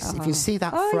 So this, if you see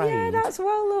that frame. Oh yeah, that's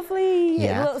well lovely.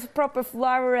 Yeah. It looks proper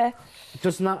flowery.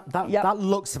 Doesn't that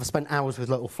looks, I've spent hours with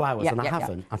little flowers, and I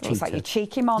haven't. I've cheated. Looks like you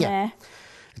cheeky money.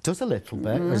 It does a little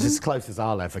bit. It's as close as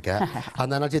I'll ever get.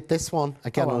 And then I did this one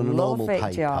again on a normal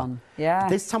paper. John. Yeah.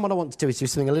 This time what I want to do is do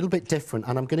something a little bit different,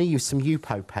 and I'm going to use some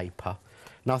Yupo paper.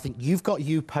 Now I think you've got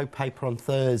Yupo paper on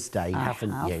Thursday,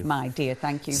 haven't you? My dear,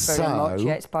 thank you very much.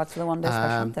 Yeah, it's part of the Wonder Special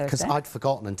on Thursday. Because I'd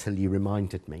forgotten until you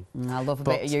reminded me. I love a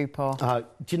bit of Yupo.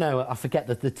 Do you know, I forget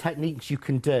the techniques you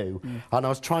can do. And I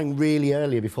was trying really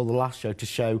earlier before the last show to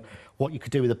show what you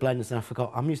could do with the blenders, and I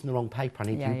forgot I'm using the wrong paper. I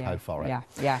need Yupo for it.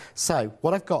 Yeah. So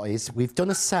what I've got is we've done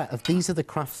a set of these are the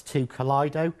Crafts 2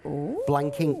 Kaleido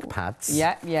blank ink pads.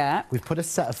 Yeah. We've put a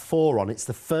set of 4 on. It's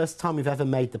the first time we've ever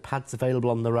made the pads available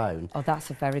on their own. Oh,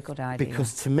 that's a very good idea.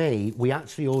 Because to me, we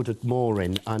actually ordered more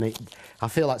in, and I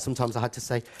feel like sometimes I had to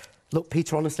say, look,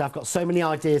 Peter, honestly, I've got so many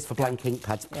ideas for blank ink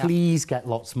pads. Please get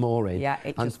lots more in. Yeah,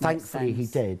 it and just thankfully he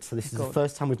did. So this is the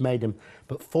first time we've made them,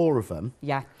 but 4 of them.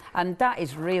 Yeah, and that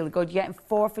is really good. You're getting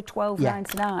 4 for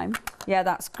 £12.99. Yeah,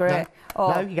 that's great.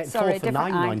 No, you're getting 4 for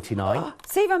 £9.99.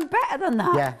 It's even better than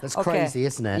that. Yeah, that's crazy,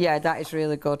 isn't it? Yeah, that is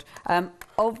really good.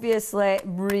 Obviously,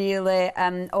 really,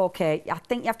 OK, I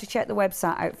think you have to check the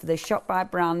website out for this. Shop by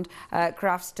brand,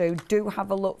 Crafts 2. Do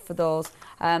have a look for those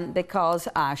because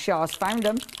Shaw's found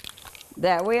them.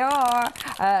 There we are.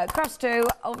 Crafts 2,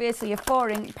 obviously your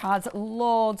 4 ink pads,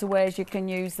 loads of ways you can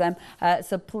use them.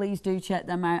 So please do check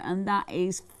them out. And that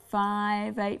is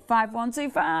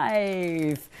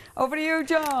 585125. Over to you,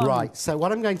 John. Right, so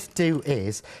what I'm going to do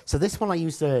is, so this one I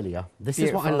used earlier. This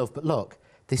is what I love, but look,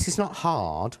 this is not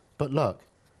hard, but look.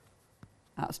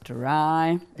 That's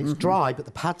dry. It's dry, but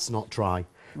the pad's not dry.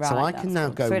 Right, so I can now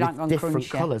go with different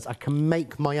colours. I can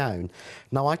make my own.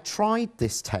 Now, I tried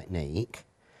this technique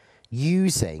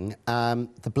using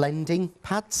the blending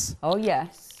pads. Oh,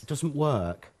 yes. It doesn't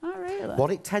work. Oh, really?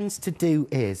 What it tends to do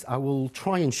is, I will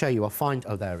try and show you, I'll find,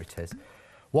 oh, there it is.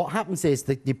 What happens is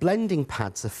the blending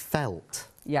pads are felt.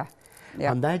 Yeah.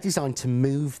 And they're designed to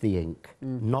move the ink,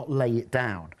 not lay it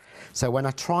down. So when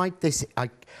I tried this,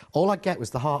 all I get was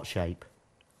the heart shape.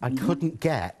 I couldn't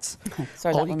get,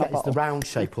 all you get is the round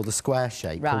shape or the square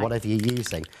shape or whatever you're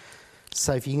using.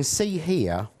 So if you can see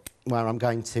here, where I'm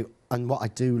going to, and what I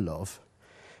do love,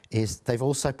 is they've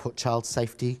also put child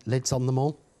safety lids on them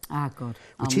all. Ah, good.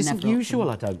 Which isn't usual,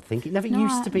 I don't think. It never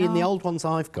used to be in the old ones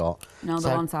I've got. No, the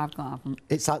ones I've got haven't.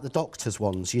 It's like the doctor's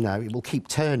ones, you know, it will keep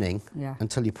turning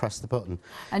until you press the button.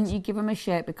 And you give them a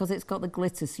shape because it's got the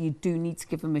glitter, so you do need to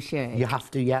give them a shape. You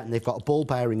have to, yeah, and they've got a ball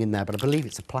bearing in there, but I believe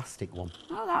it's a plastic one.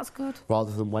 Oh, that's good.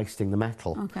 Rather than wasting the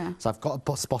metal. Okay. So I've got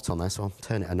a spot on there, so I'll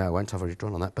turn it. I know I won't, I've already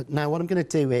drawn on that. But now what I'm going to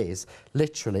do is,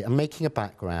 literally, I'm making a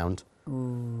background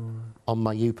on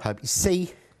my Yupo. You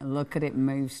see? Look at it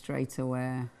move straight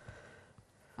away.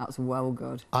 That's well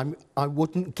good. I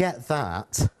wouldn't get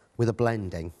that with a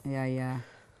blending. Yeah.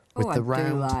 With the round. I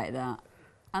do like that.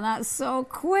 And that's so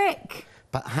quick.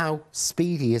 But how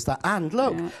speedy is that? And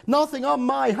look, nothing on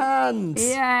my hands.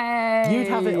 Yay! You'd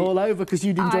have it all over because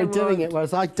you'd enjoy doing it,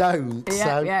 whereas I don't.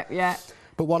 Yeah.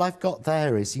 But what I've got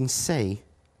there is, you can see,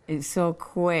 it's so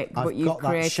quick, but you've got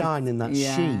that shine and that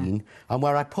sheen. And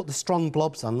where I put the strong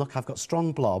blobs on, look, I've got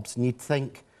strong blobs, and you'd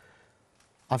think,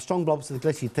 I've strong blobs of the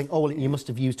glitter, you'd think, oh, well, you must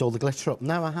have used all the glitter up.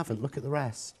 No, I haven't. Look at the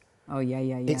rest. Oh, yeah.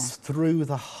 It's through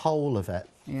the whole of it.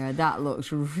 Yeah, that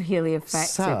looks really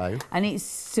effective. And it's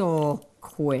so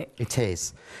quick. It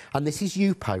is. And this is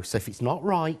Yupo, so if it's not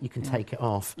right, you can take it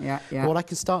off. Yeah. But what I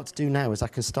can start to do now is I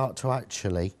can start to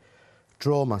actually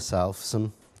draw myself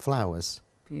some flowers.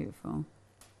 Beautiful.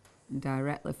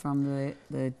 Directly from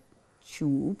the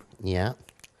tube. Yeah.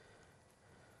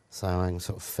 So I can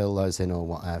sort of fill those in or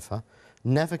whatever.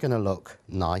 Never going to look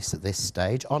nice at this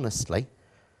stage, honestly.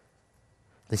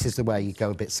 This is the way you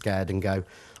go a bit scared and go,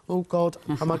 oh God,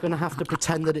 am I going to have to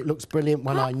pretend that it looks brilliant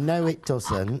when I know it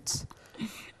doesn't?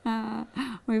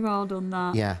 We've all done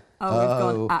that. Yeah. Oh,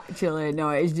 we've gone, actually, no,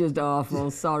 it's just awful,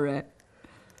 sorry.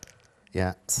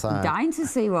 Yeah, so... I'm dying to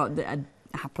see what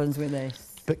happens with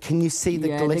this. But can you see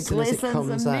the glisten as it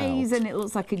comes out? Amazing, it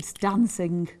looks like it's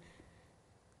dancing.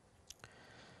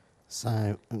 So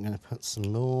I'm going to put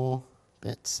some more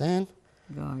bits in.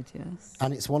 Gorgeous.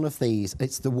 And it's one of these,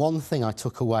 it's the one thing I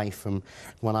took away from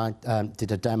when I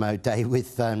did a demo day with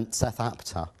Seth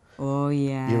Apter. Oh,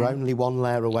 yeah. You're only one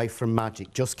layer away from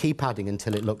magic. Just keep adding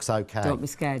until it looks okay. Don't be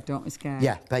scared, don't be scared.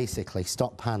 Yeah, basically,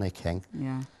 stop panicking.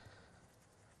 Yeah.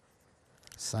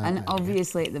 So, and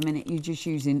obviously at the minute you're just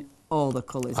using all the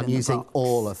colours in the box. I'm using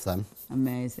all of them.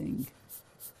 Amazing.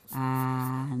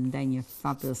 And then your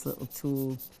fabulous little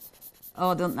tool.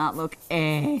 Oh, doesn't that look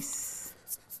ace?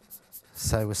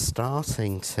 So we're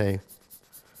starting to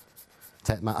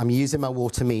take I'm using my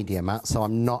water media mat, so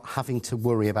I'm not having to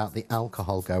worry about the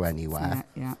alcohol go anywhere.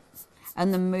 Yeah, yeah.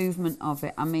 And the movement of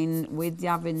it, I mean, with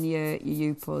having your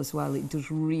Yupo as well, it does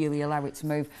really allow it to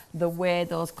move. The way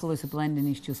those colours are blending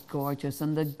is just gorgeous,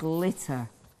 and the glitter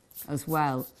as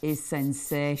well is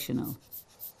sensational.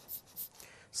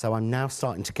 So I'm now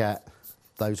starting to get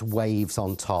those waves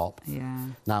on top. Yeah.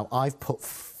 Now, I've put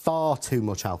far too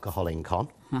much alcohol ink on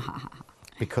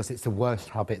because it's the worst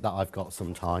habit that I've got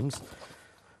sometimes.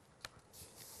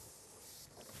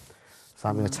 So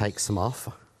I'm going to take some off.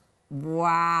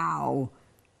 Wow,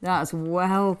 that's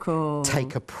well cool.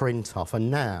 Take a print off,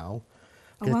 and now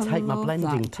I'm going to take my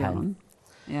blending pen.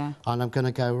 Yeah. And I'm going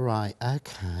to go, right,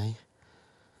 okay.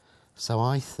 So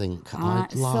I think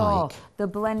I'd like... So the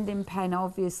blending pen,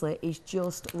 obviously, is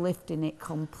just lifting it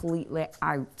completely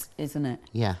out, isn't it?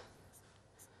 Yeah.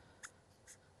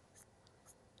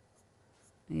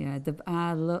 Yeah,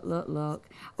 look.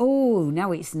 Oh,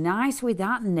 now it's nice with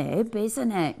that nib,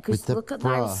 isn't it? Because look at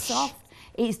that soft.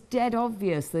 It's dead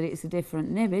obvious that it's a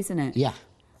different nib, isn't it? Yeah.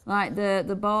 Like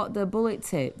the bullet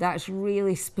tip, that's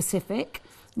really specific,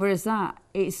 whereas that,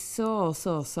 it's so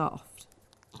soft.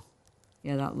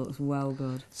 Yeah, that looks well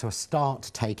good. So I start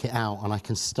to take it out, and I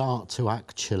can start to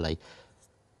actually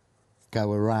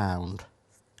go around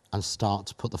and start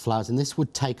to put the flowers in. This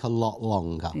would take a lot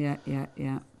longer. Yeah, yeah,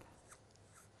 yeah.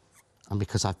 And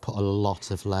because I've put a lot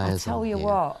of layers on here. I tell you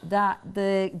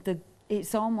what,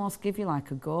 it's almost give you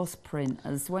like a ghost print,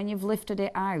 as when you've lifted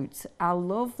it out. I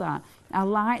love that. I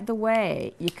like the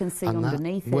way you can see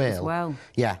underneath it as well.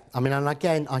 Yeah, I mean, and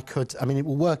again, it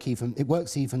will work it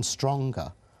works even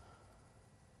stronger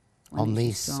on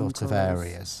these sort of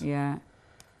areas. Yeah.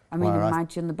 I mean,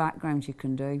 imagine the background you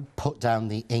can do. Put down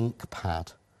the ink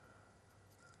pad.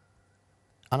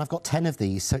 And I've got 10 of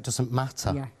these, so it doesn't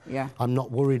matter. Yeah, yeah. I'm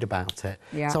not worried about it.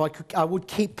 Yeah. So I would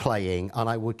keep playing, and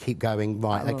I would keep going,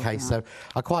 right, okay, so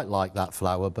I quite like that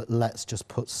flower, but let's just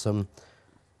put some...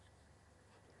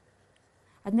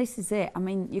 And this is it. I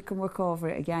mean, you can work over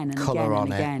it again and colour again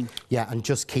and again. Yeah, and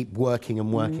just keep working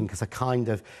and working, because I kind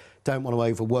of don't want to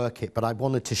overwork it, but I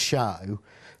wanted to show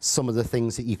some of the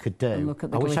things that you could do. And look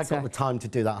at the I glitter. wish I got the time to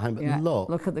do that at home, but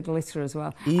look at the glitter as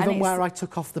well. Even where I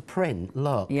took off the print,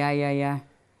 look. Yeah, yeah, yeah.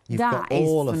 You've got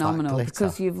all of that phenomenal, glitter.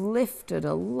 because you've lifted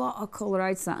a lot of colour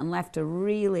out of that and left a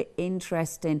really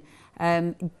interesting,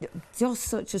 just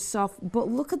such a soft. But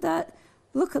look at that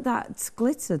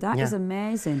glitter. That is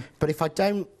amazing. But if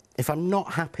I'm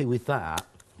not happy with that,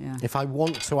 if I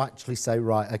want to actually say,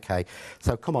 right, okay,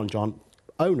 so come on, John,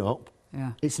 own up.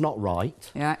 Yeah. It's not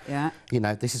right. Yeah, yeah. You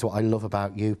know, this is what I love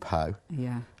about Yupo.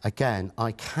 Yeah. Again,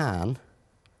 I can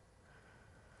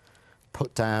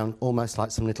put down almost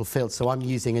like some little fields. So I'm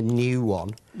using a new one.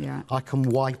 Yeah. I can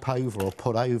wipe over or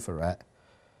put over it.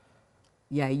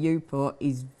 Yeah, Yupo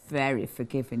is very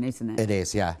forgiving, isn't it? It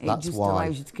is, yeah. That's why. It just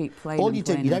allows you to keep playing. All you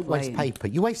do, you don't waste paper.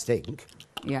 You waste ink.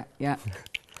 Yeah, yeah.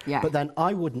 Yeah. But then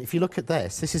I wouldn't. If you look at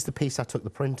this is the piece I took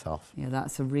the print off. Yeah,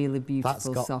 that's a really beautiful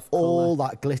soft colour. That's got all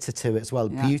that glitter to it as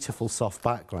well. Yeah. Beautiful soft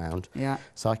background. Yeah.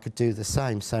 So I could do the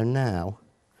same. So now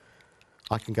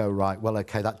I can go, right, well,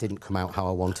 OK, that didn't come out how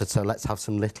I wanted, so let's have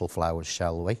some little flowers,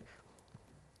 shall we?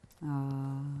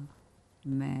 Oh,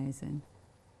 amazing.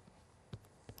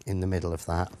 In the middle of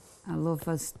that. I love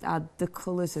the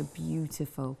colours are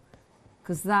beautiful,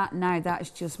 because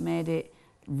that's just made it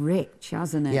rich,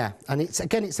 hasn't it? Yeah, and it's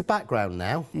a background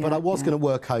now, but I was going to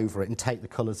work over it and take the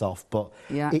colours off, but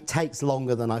it takes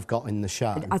longer than I've got in the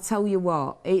show. I tell you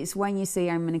what, it's when you see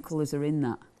how many colours are in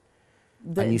that.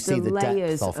 And you see the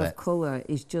layers depth of it. Colour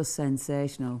is just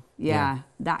sensational. Yeah,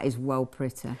 that is well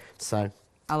pretty. So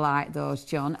I like those,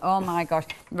 John. Oh my gosh.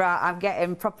 Right, I'm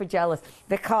getting proper jealous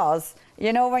because,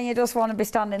 you know, when you just want to be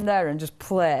standing there and just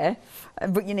play,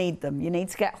 but you need them. You need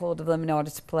to get hold of them in order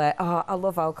to play. Oh, I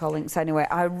love alcohol inks anyway.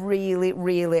 I really,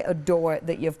 really adore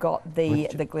that you've got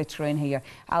the glitter in here.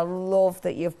 I love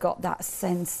that you've got that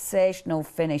sensational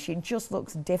finish. It just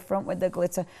looks different with the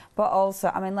glitter. But also,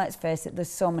 I mean, let's face it,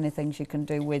 there's so many things you can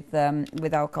do with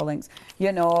alcohol inks.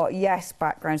 You know, yes,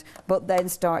 backgrounds, but then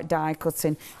start die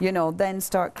cutting. You know, then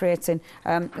start creating,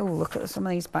 oh, look at some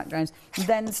of these backgrounds.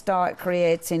 Then start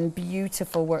creating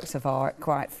beautiful works of art,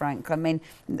 quite frankly. I mean,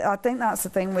 I think that's the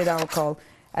thing with alcohol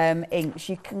inks.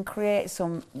 You can create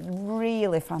some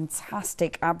really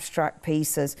fantastic abstract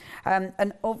pieces,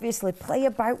 and obviously play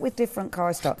about with different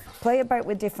cardstock, play about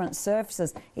with different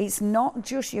surfaces. It's not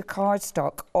just your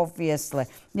cardstock, obviously.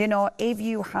 You know, if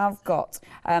you have got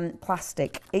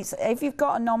plastic, if you've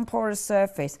got a non-porous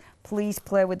surface, please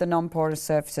play with the non-porous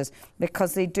surfaces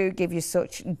because they do give you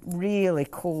such really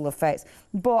cool effects.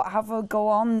 But have a go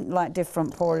on like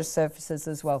different porous surfaces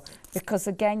as well, because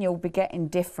again you'll be getting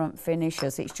different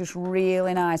finishes. It's just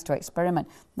really nice to experiment.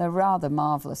 They're rather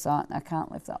marvellous, aren't they? I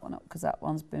can't lift that one up because that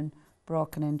one's been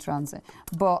broken in transit.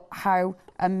 But how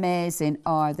amazing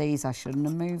are these? I shouldn't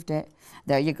have moved it.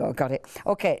 There you go, got it.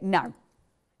 Okay, now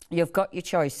you've got your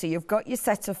choice. So you've got your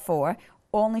set of 4.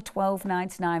 Only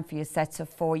 $12.99 for your set of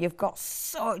 4. You've got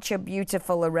such a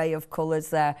beautiful array of colours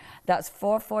there. That's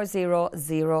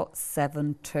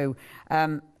 440072.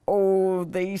 Oh,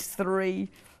 these 3,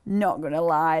 not going to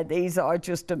lie, these are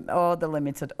just, oh, they're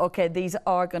limited. Okay, these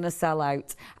are going to sell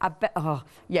out. I bet, oh,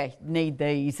 yeah, need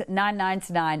these.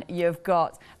 $9.99. You've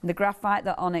got the graphite,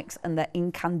 the onyx, and the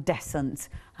incandescent.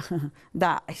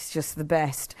 That is just the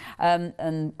best.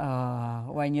 And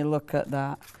oh, when you look at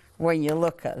that,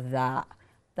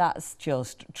 that's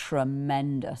just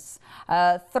tremendous.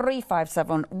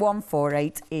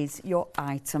 357148 is your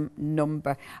item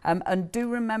number. And do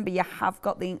remember, you have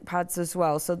got the ink pads as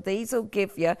well. So these will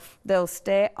give you, they'll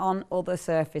stay on other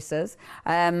surfaces.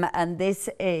 And this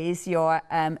is your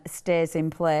stays in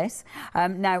place.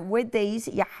 Now, with these,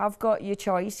 you have got your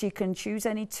choice. You can choose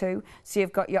any 2. So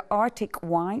you've got your Arctic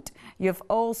White. You've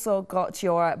also got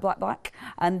your black,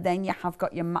 and then you have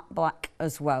got your matte black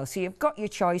as well. So you've got your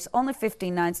choice. Only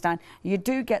 $15.99. You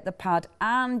do get the pad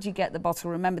and you get the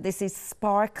bottle. Remember, this is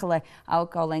sparkly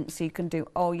alcohol ink, so you can do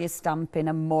all your stamping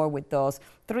and more with those.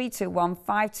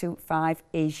 321525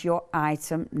 is your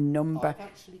item number. I've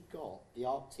actually got the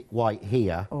Arctic White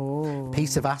here. Oh.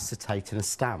 Piece of acetate and a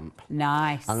stamp.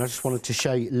 Nice. And I just wanted to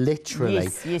show you literally,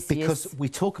 because we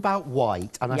talk about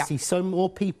white, and I see so more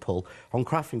people on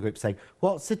crafting groups saying,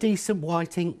 what's a decent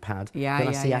white ink pad? Than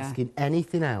I see asking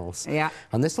anything else. Yeah.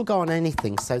 And this will go on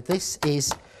anything. So this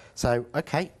is,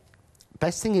 okay.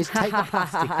 Best thing is take the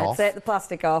plastic off. Take the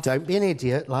plastic off. Don't be an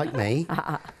idiot like me.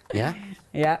 Yeah?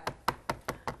 Yeah.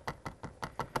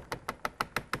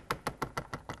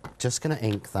 Just going to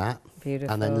ink that.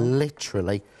 Beautiful. And then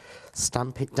literally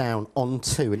stamp it down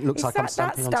onto. It looks like I'm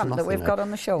stamping onto nothing. That we've got on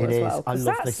the show as well? I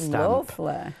love this stamp.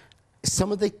 Lovely.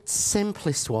 Some of the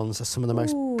simplest ones are some of the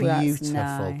most beautiful. That's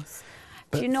nice.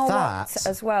 Do you know what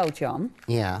as well, John?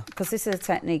 Yeah. Because this is a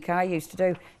technique I used to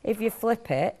do. If you flip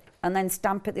it and then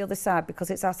stamp it the other side, because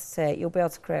it's acetate, you'll be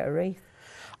able to create a wreath.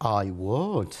 I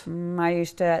would.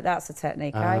 That's a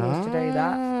technique. I used to do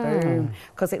that. Boom.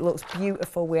 Because it looks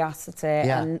beautiful with acetate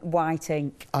and white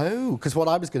ink. Oh, because what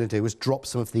I was going to do was drop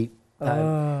some of the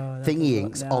thingy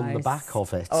inks on the back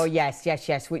of it. Oh, yes,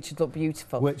 which would look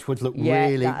beautiful. Which would look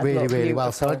really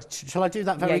well. So shall I do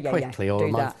that very quickly? Yeah. Or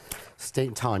do that.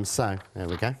 Time, so there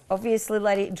we go. Obviously,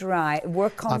 let it dry.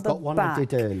 Work on the back. I've got one I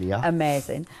did earlier.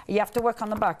 Amazing. You have to work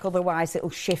on the back, otherwise it'll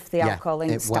shift the alcohol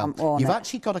ink stamp, won't it? You've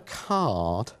actually got a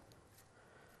card.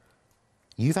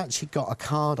 You've actually got a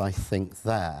card, I think,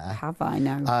 there. Have I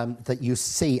now? That you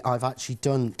see, I've actually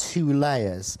done 2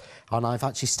 layers, and I've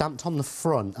actually stamped on the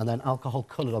front and then alcohol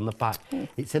coloured on the back.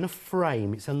 It's in a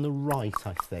frame. It's on the right,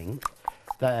 I think.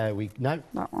 There we no.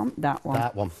 That one. That one.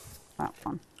 That one. That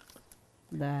one.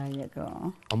 There you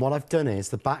go. And what I've done is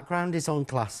the background is on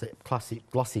glossy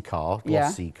card,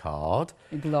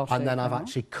 and then I've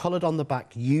actually coloured on the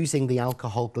back using the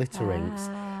alcohol glitter inks,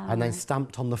 and then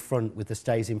stamped on the front with the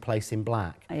stays in place in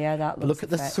black. Yeah, that looks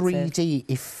Look at effective. the 3D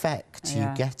effect you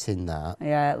get in that.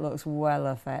 Yeah, it looks well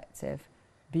effective.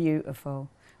 Beautiful.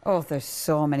 Oh, there's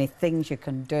so many things you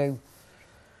can do.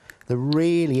 There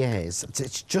really is.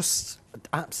 It's just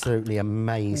absolutely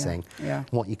amazing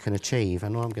what you can achieve.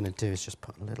 And what I'm going to do is just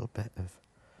put a little bit of...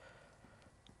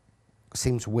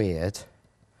 Seems weird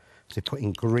to put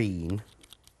in green,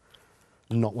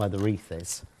 not where the wreath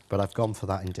is, but I've gone for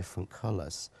that in different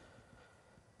colours.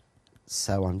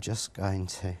 So I'm just going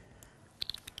to,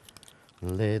 a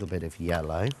little bit of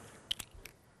yellow.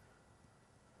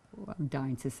 Oh, I'm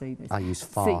dying to see this. I use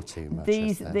far too much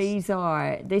of this.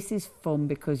 This is fun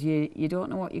because you don't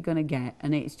know what you're going to get,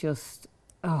 and it's just,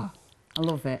 oh, I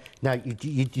love it. No,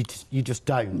 you just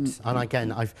don't. And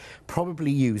again, I've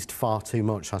probably used far too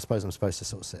much. I suppose I'm supposed to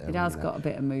sort of sit. It has got a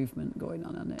bit of movement going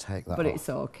on, hasn't it? Take that but off. It's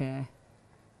okay.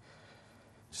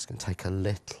 Just going to take a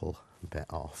little bit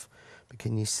off. But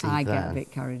can you see I there? get a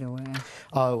bit carried away.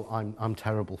 Oh, I'm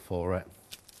terrible for it.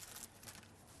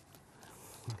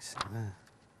 See there.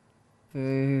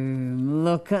 Boom!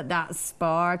 Look at that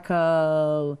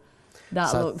sparkle.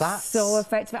 That looks so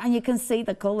effective, and you can see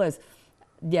the colours.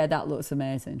 Yeah, that looks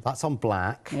amazing. That's on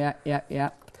black.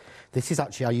 Yeah. This is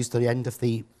actually, I used the end of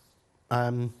the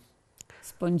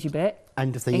spongy bit.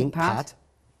 End of the ink pad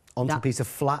onto a piece of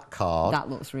flat card. That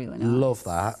looks really nice. Love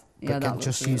that. Yeah, but that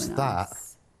just really use nice. that.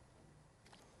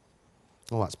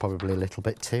 Oh, that's probably a little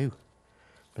bit too.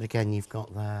 But again, you've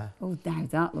got there. Oh, now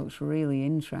that looks really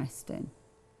interesting.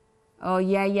 Oh,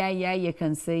 yeah, you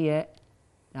can see it.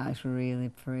 That's really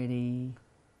pretty.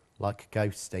 Like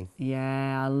ghosting.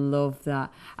 Yeah, I love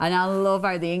that. And I love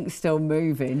how the ink's still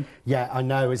moving. Yeah, I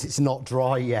know, as it's not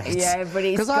dry yet. Yeah, but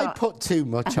it's because I put too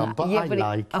much on, but I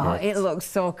like it. Oh, it looks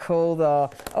so cool,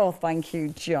 though. Oh, thank you,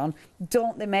 John.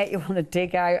 Don't they make you want to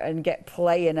dig out and get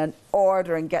playing and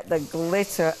order and get the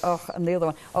glitter? Oh, and the other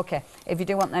one. OK, if you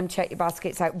do want them, check your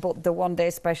baskets out. But the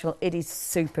one-day special, it is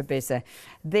super busy.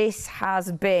 This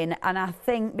has been, and I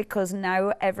think because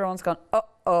now everyone's gone,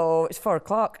 uh-oh, it's 4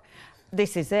 o'clock.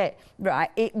 This is it. Right,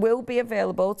 it will be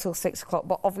available till 6 o'clock,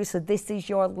 but obviously this is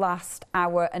your last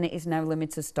hour and it is now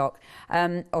limited stock.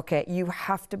 OK, you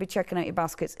have to be checking out your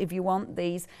baskets. If you want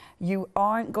these, you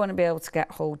aren't going to be able to get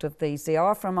hold of these. They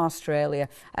are from Australia.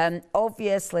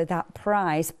 Obviously, that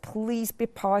price, please be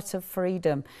part of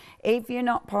Freedom. If you're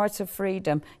not part of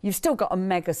Freedom, you've still got a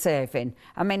mega saving.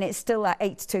 I mean, it's still at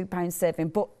 £82 saving,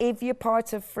 but if you're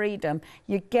part of Freedom,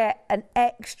 you get an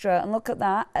extra, and look at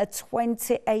that, a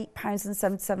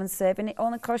 £28.77 saving. It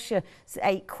only costs you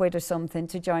 £8 or something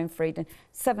to join Freedom.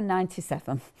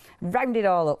 £7.97. Round it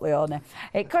all up, Leonie.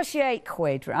 It costs you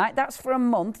 £8, right? That's for a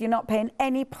month. You're not paying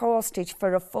any postage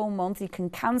for a full month. You can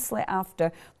cancel it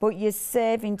after, but you're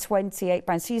saving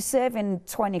 £28. So you're saving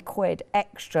 £20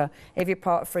 extra if you're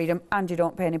part of Freedom and you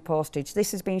don't pay any postage.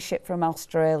 This has been shipped from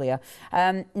Australia.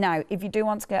 Now, if you do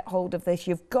want to get hold of this,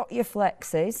 you've got your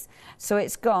flexes. So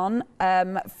it's gone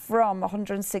from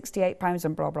 £168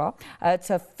 and blah, blah,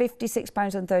 to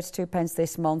 £56.32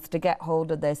 this month to get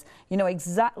hold of this. You know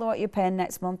exactly what you're paying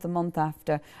next month, the month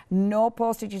after. No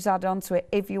postage is added onto it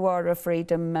if you are a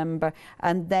Freedom member,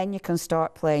 and then you can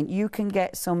start playing. You can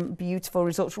get some beautiful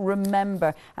results.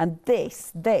 Remember, and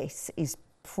this is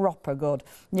proper good.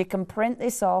 You can print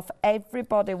this off.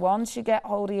 Everybody, once you get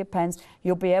hold of your pens,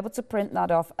 you'll be able to print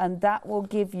that off, and that will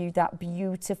give you that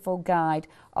beautiful guide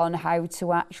on how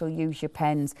to actually use your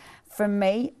pens. For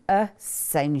me,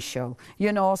 essential.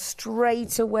 You know,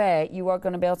 straight away you are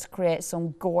going to be able to create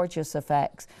some gorgeous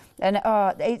effects. And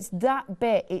it's that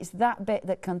bit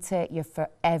that can take you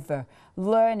forever.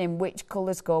 Learning which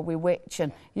colours go with which,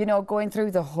 and, you know, going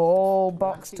through the whole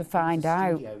box to find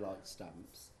out.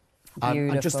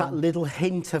 And just that little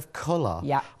hint of colour.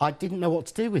 Yeah. I didn't know what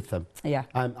to do with them. Yeah.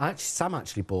 Sam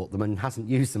actually bought them and hasn't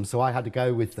used them, so I had to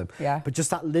go with them. Yeah. But just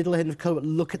that little hint of colour,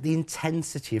 look at the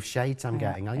intensity of shades I'm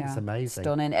getting. I think it's amazing.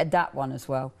 Stunning. That one as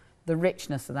well. The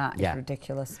richness of that is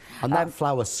ridiculous. And that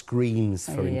flower screams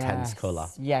for intense colour.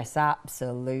 Yes,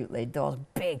 absolutely. Those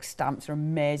big stamps are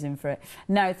amazing for it.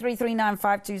 Now,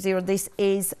 339520, this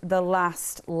is the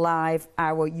last live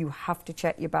hour. You have to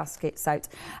check your baskets out.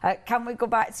 Can we go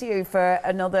back to you for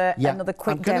another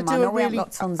quick demo? I know we haven't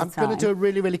got tons of time. I'm going to do a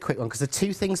really, really quick one, because the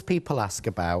two things people ask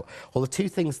about, or the two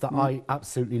things that I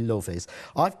absolutely love is,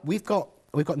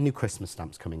 We've got new Christmas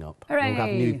stamps coming up. Hooray! We'll have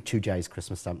new 2J's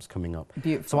Christmas stamps coming up.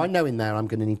 Beautiful. So I know in there I'm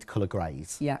going to need to colour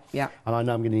greys. Yeah. And I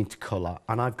know I'm going to need to colour,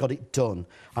 and I've got it done.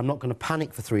 I'm not going to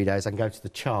panic for 3 days. I can go to the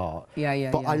chart.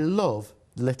 But I love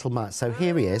Little Matt. So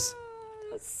here he is.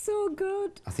 That's so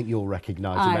good. I think you'll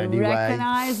recognise him anyway. I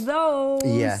recognise those.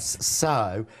 Yes,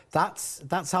 so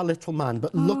that's our little man.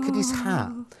 But look at his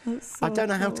hat. So I don't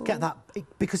know how to get that,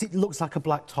 because it looks like a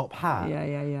black top hat.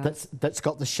 Yeah. That's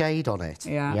got the shade on it.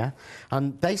 Yeah.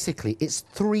 And basically, it's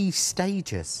 3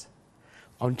 stages.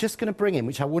 I'm just going to bring in,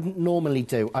 which I wouldn't normally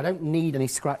do. I don't need any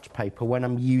scratch paper when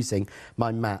I'm using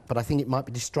my mat, but I think it might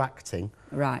be distracting.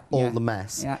 Right. All the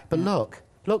mess. Yeah. But look,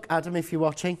 Adam, if you're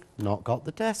watching, not got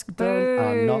the desk done.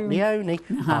 I'm not the only.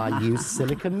 I use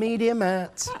silicone media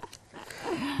mat.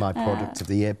 my product of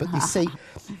the year. But you see,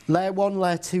 layer 1,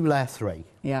 layer 2, layer 3.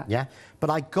 Yeah. Yeah. But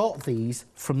I got these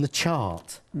from the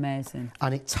chart. Amazing.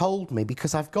 And it told me,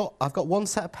 because I've got one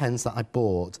set of pens that I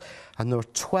bought, and there are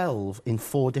 12 in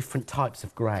 4 different types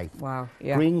of grey. Wow.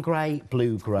 Yeah. Green grey,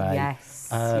 blue grey. Yes.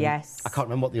 Yes. I can't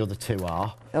remember what the other 2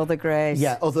 are. Other greys.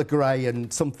 Yeah, other grey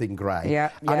and something grey.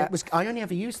 Yeah. And I only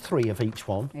ever used 3 of each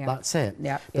one. Yeah. That's it.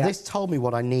 Yeah. But this told me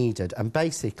what I needed, and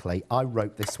basically I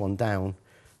wrote this one down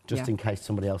just in case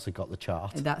somebody else had got the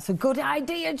chart. That's a good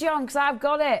idea, John, because I've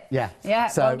got it. Yeah. Yeah.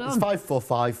 So well done. it's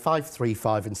 545,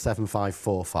 535, and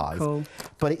 7545. Cool.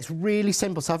 But it's really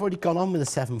simple. So I've already gone on with the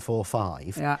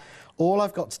 745. Yeah. All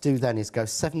I've got to do then is go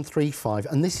 735,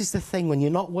 and this is the thing, when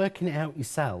you're not working it out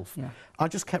yourself, I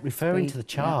just kept referring to the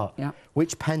chart. Yeah.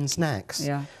 Which pen's next?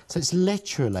 Yeah. So it's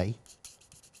literally...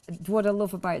 What I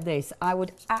love about this, I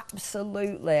would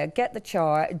absolutely get the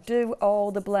chart, do all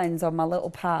the blends on my little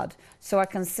pad so I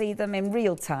can see them in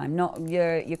real time, not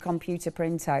your computer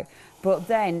printout. But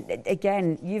then,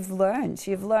 again, you've learnt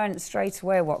straight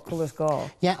away what colours go.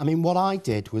 Yeah, I mean, what I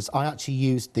did was I actually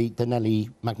used the Nelly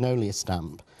Magnolia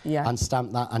stamp and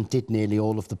stamped that and did nearly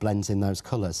all of the blends in those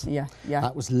colours. Yeah, yeah.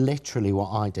 That was literally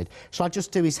what I did. Shall I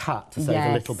just do his hat to save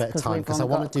a little bit of time? Because I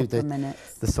want to do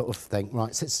the sort of thing.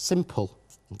 Right, so it's simple.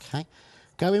 Okay,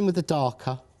 go in with the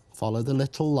darker, follow the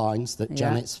little lines that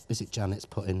Janet's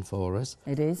put in for us.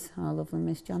 It is, our lovely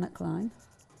Miss Janet Klein. In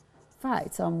fact,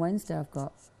 it's on Wednesday I've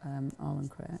got All &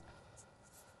 Crate.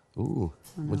 Ooh,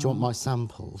 would you want my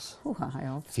samples? Oh, I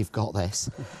have. If you've got this.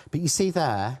 But you see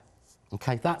there,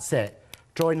 okay, that's it.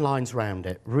 Drawing lines around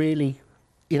it. Really,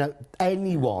 you know,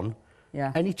 anyone,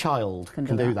 any child can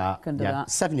do that. Can do that.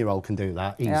 7-year-old can do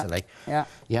that easily. Yeah.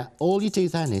 Yeah, all you do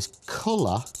then is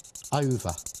colour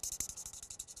over.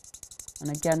 And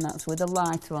again, that's with the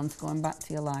lighter ones, going back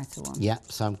to your lighter one. Yeah,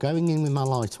 so I'm going in with my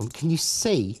lighter one. Can you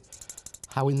see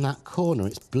how in that corner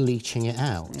it's bleaching it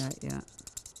out? Yeah, yeah.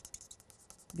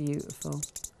 Beautiful.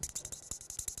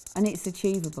 And it's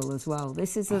achievable as well.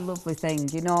 This is a lovely thing,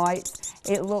 you know,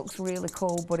 it looks really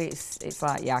cool, but it's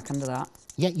like, yeah, I can do that.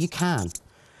 Yeah, you can.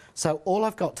 So all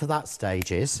I've got to that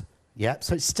stage is,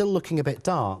 so it's still looking a bit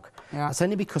dark. Yeah. That's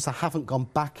only because I haven't gone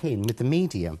back in with the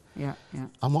medium. Yeah, yeah.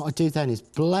 And what I do then is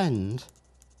blend.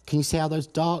 Can you see how those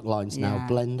dark lines now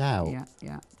blend out? Yeah,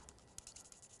 yeah.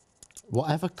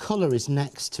 Whatever colour is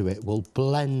next to it will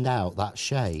blend out that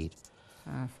shade.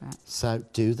 Perfect. So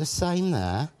do the same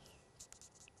there.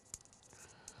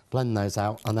 Blend those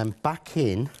out and then back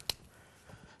in.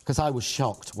 Because I was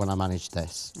shocked when I managed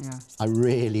this. Yeah. I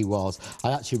really was.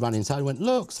 I actually ran inside and went,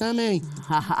 look, Sammy.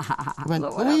 I went,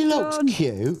 oh, he looks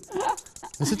cute.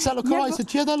 I said, does that look all right? I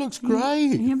said, yeah, that looks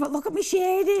great. Yeah, but look at me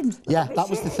shading. Yeah, that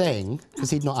was the thing, because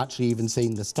he'd not actually even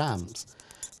seen the stamps.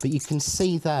 But you can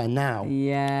see there now.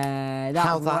 Yeah,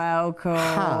 that's well cool.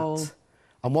 Hat,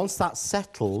 and once that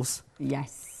settles...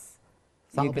 Yes.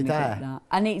 That'll be there.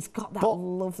 And it's got that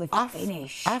lovely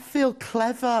finish. I feel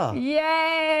clever.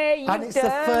 Yeah, and it's the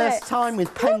first time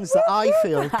with pens that I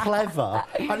feel clever.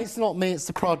 And it's not me, it's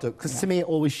the product, because to me it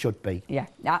always should be. Yeah,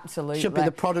 absolutely. It should be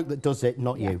the product that does it,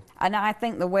 not you. And I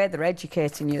think the way they're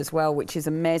educating you as well, which is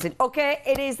amazing. OK,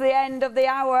 it is the end of the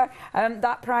hour.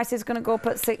 That price is going to go up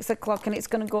at 6 o'clock and it's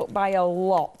going to go up by a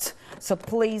lot. So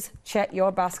please check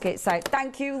your baskets out.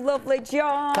 Thank you, lovely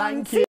John. Thank you.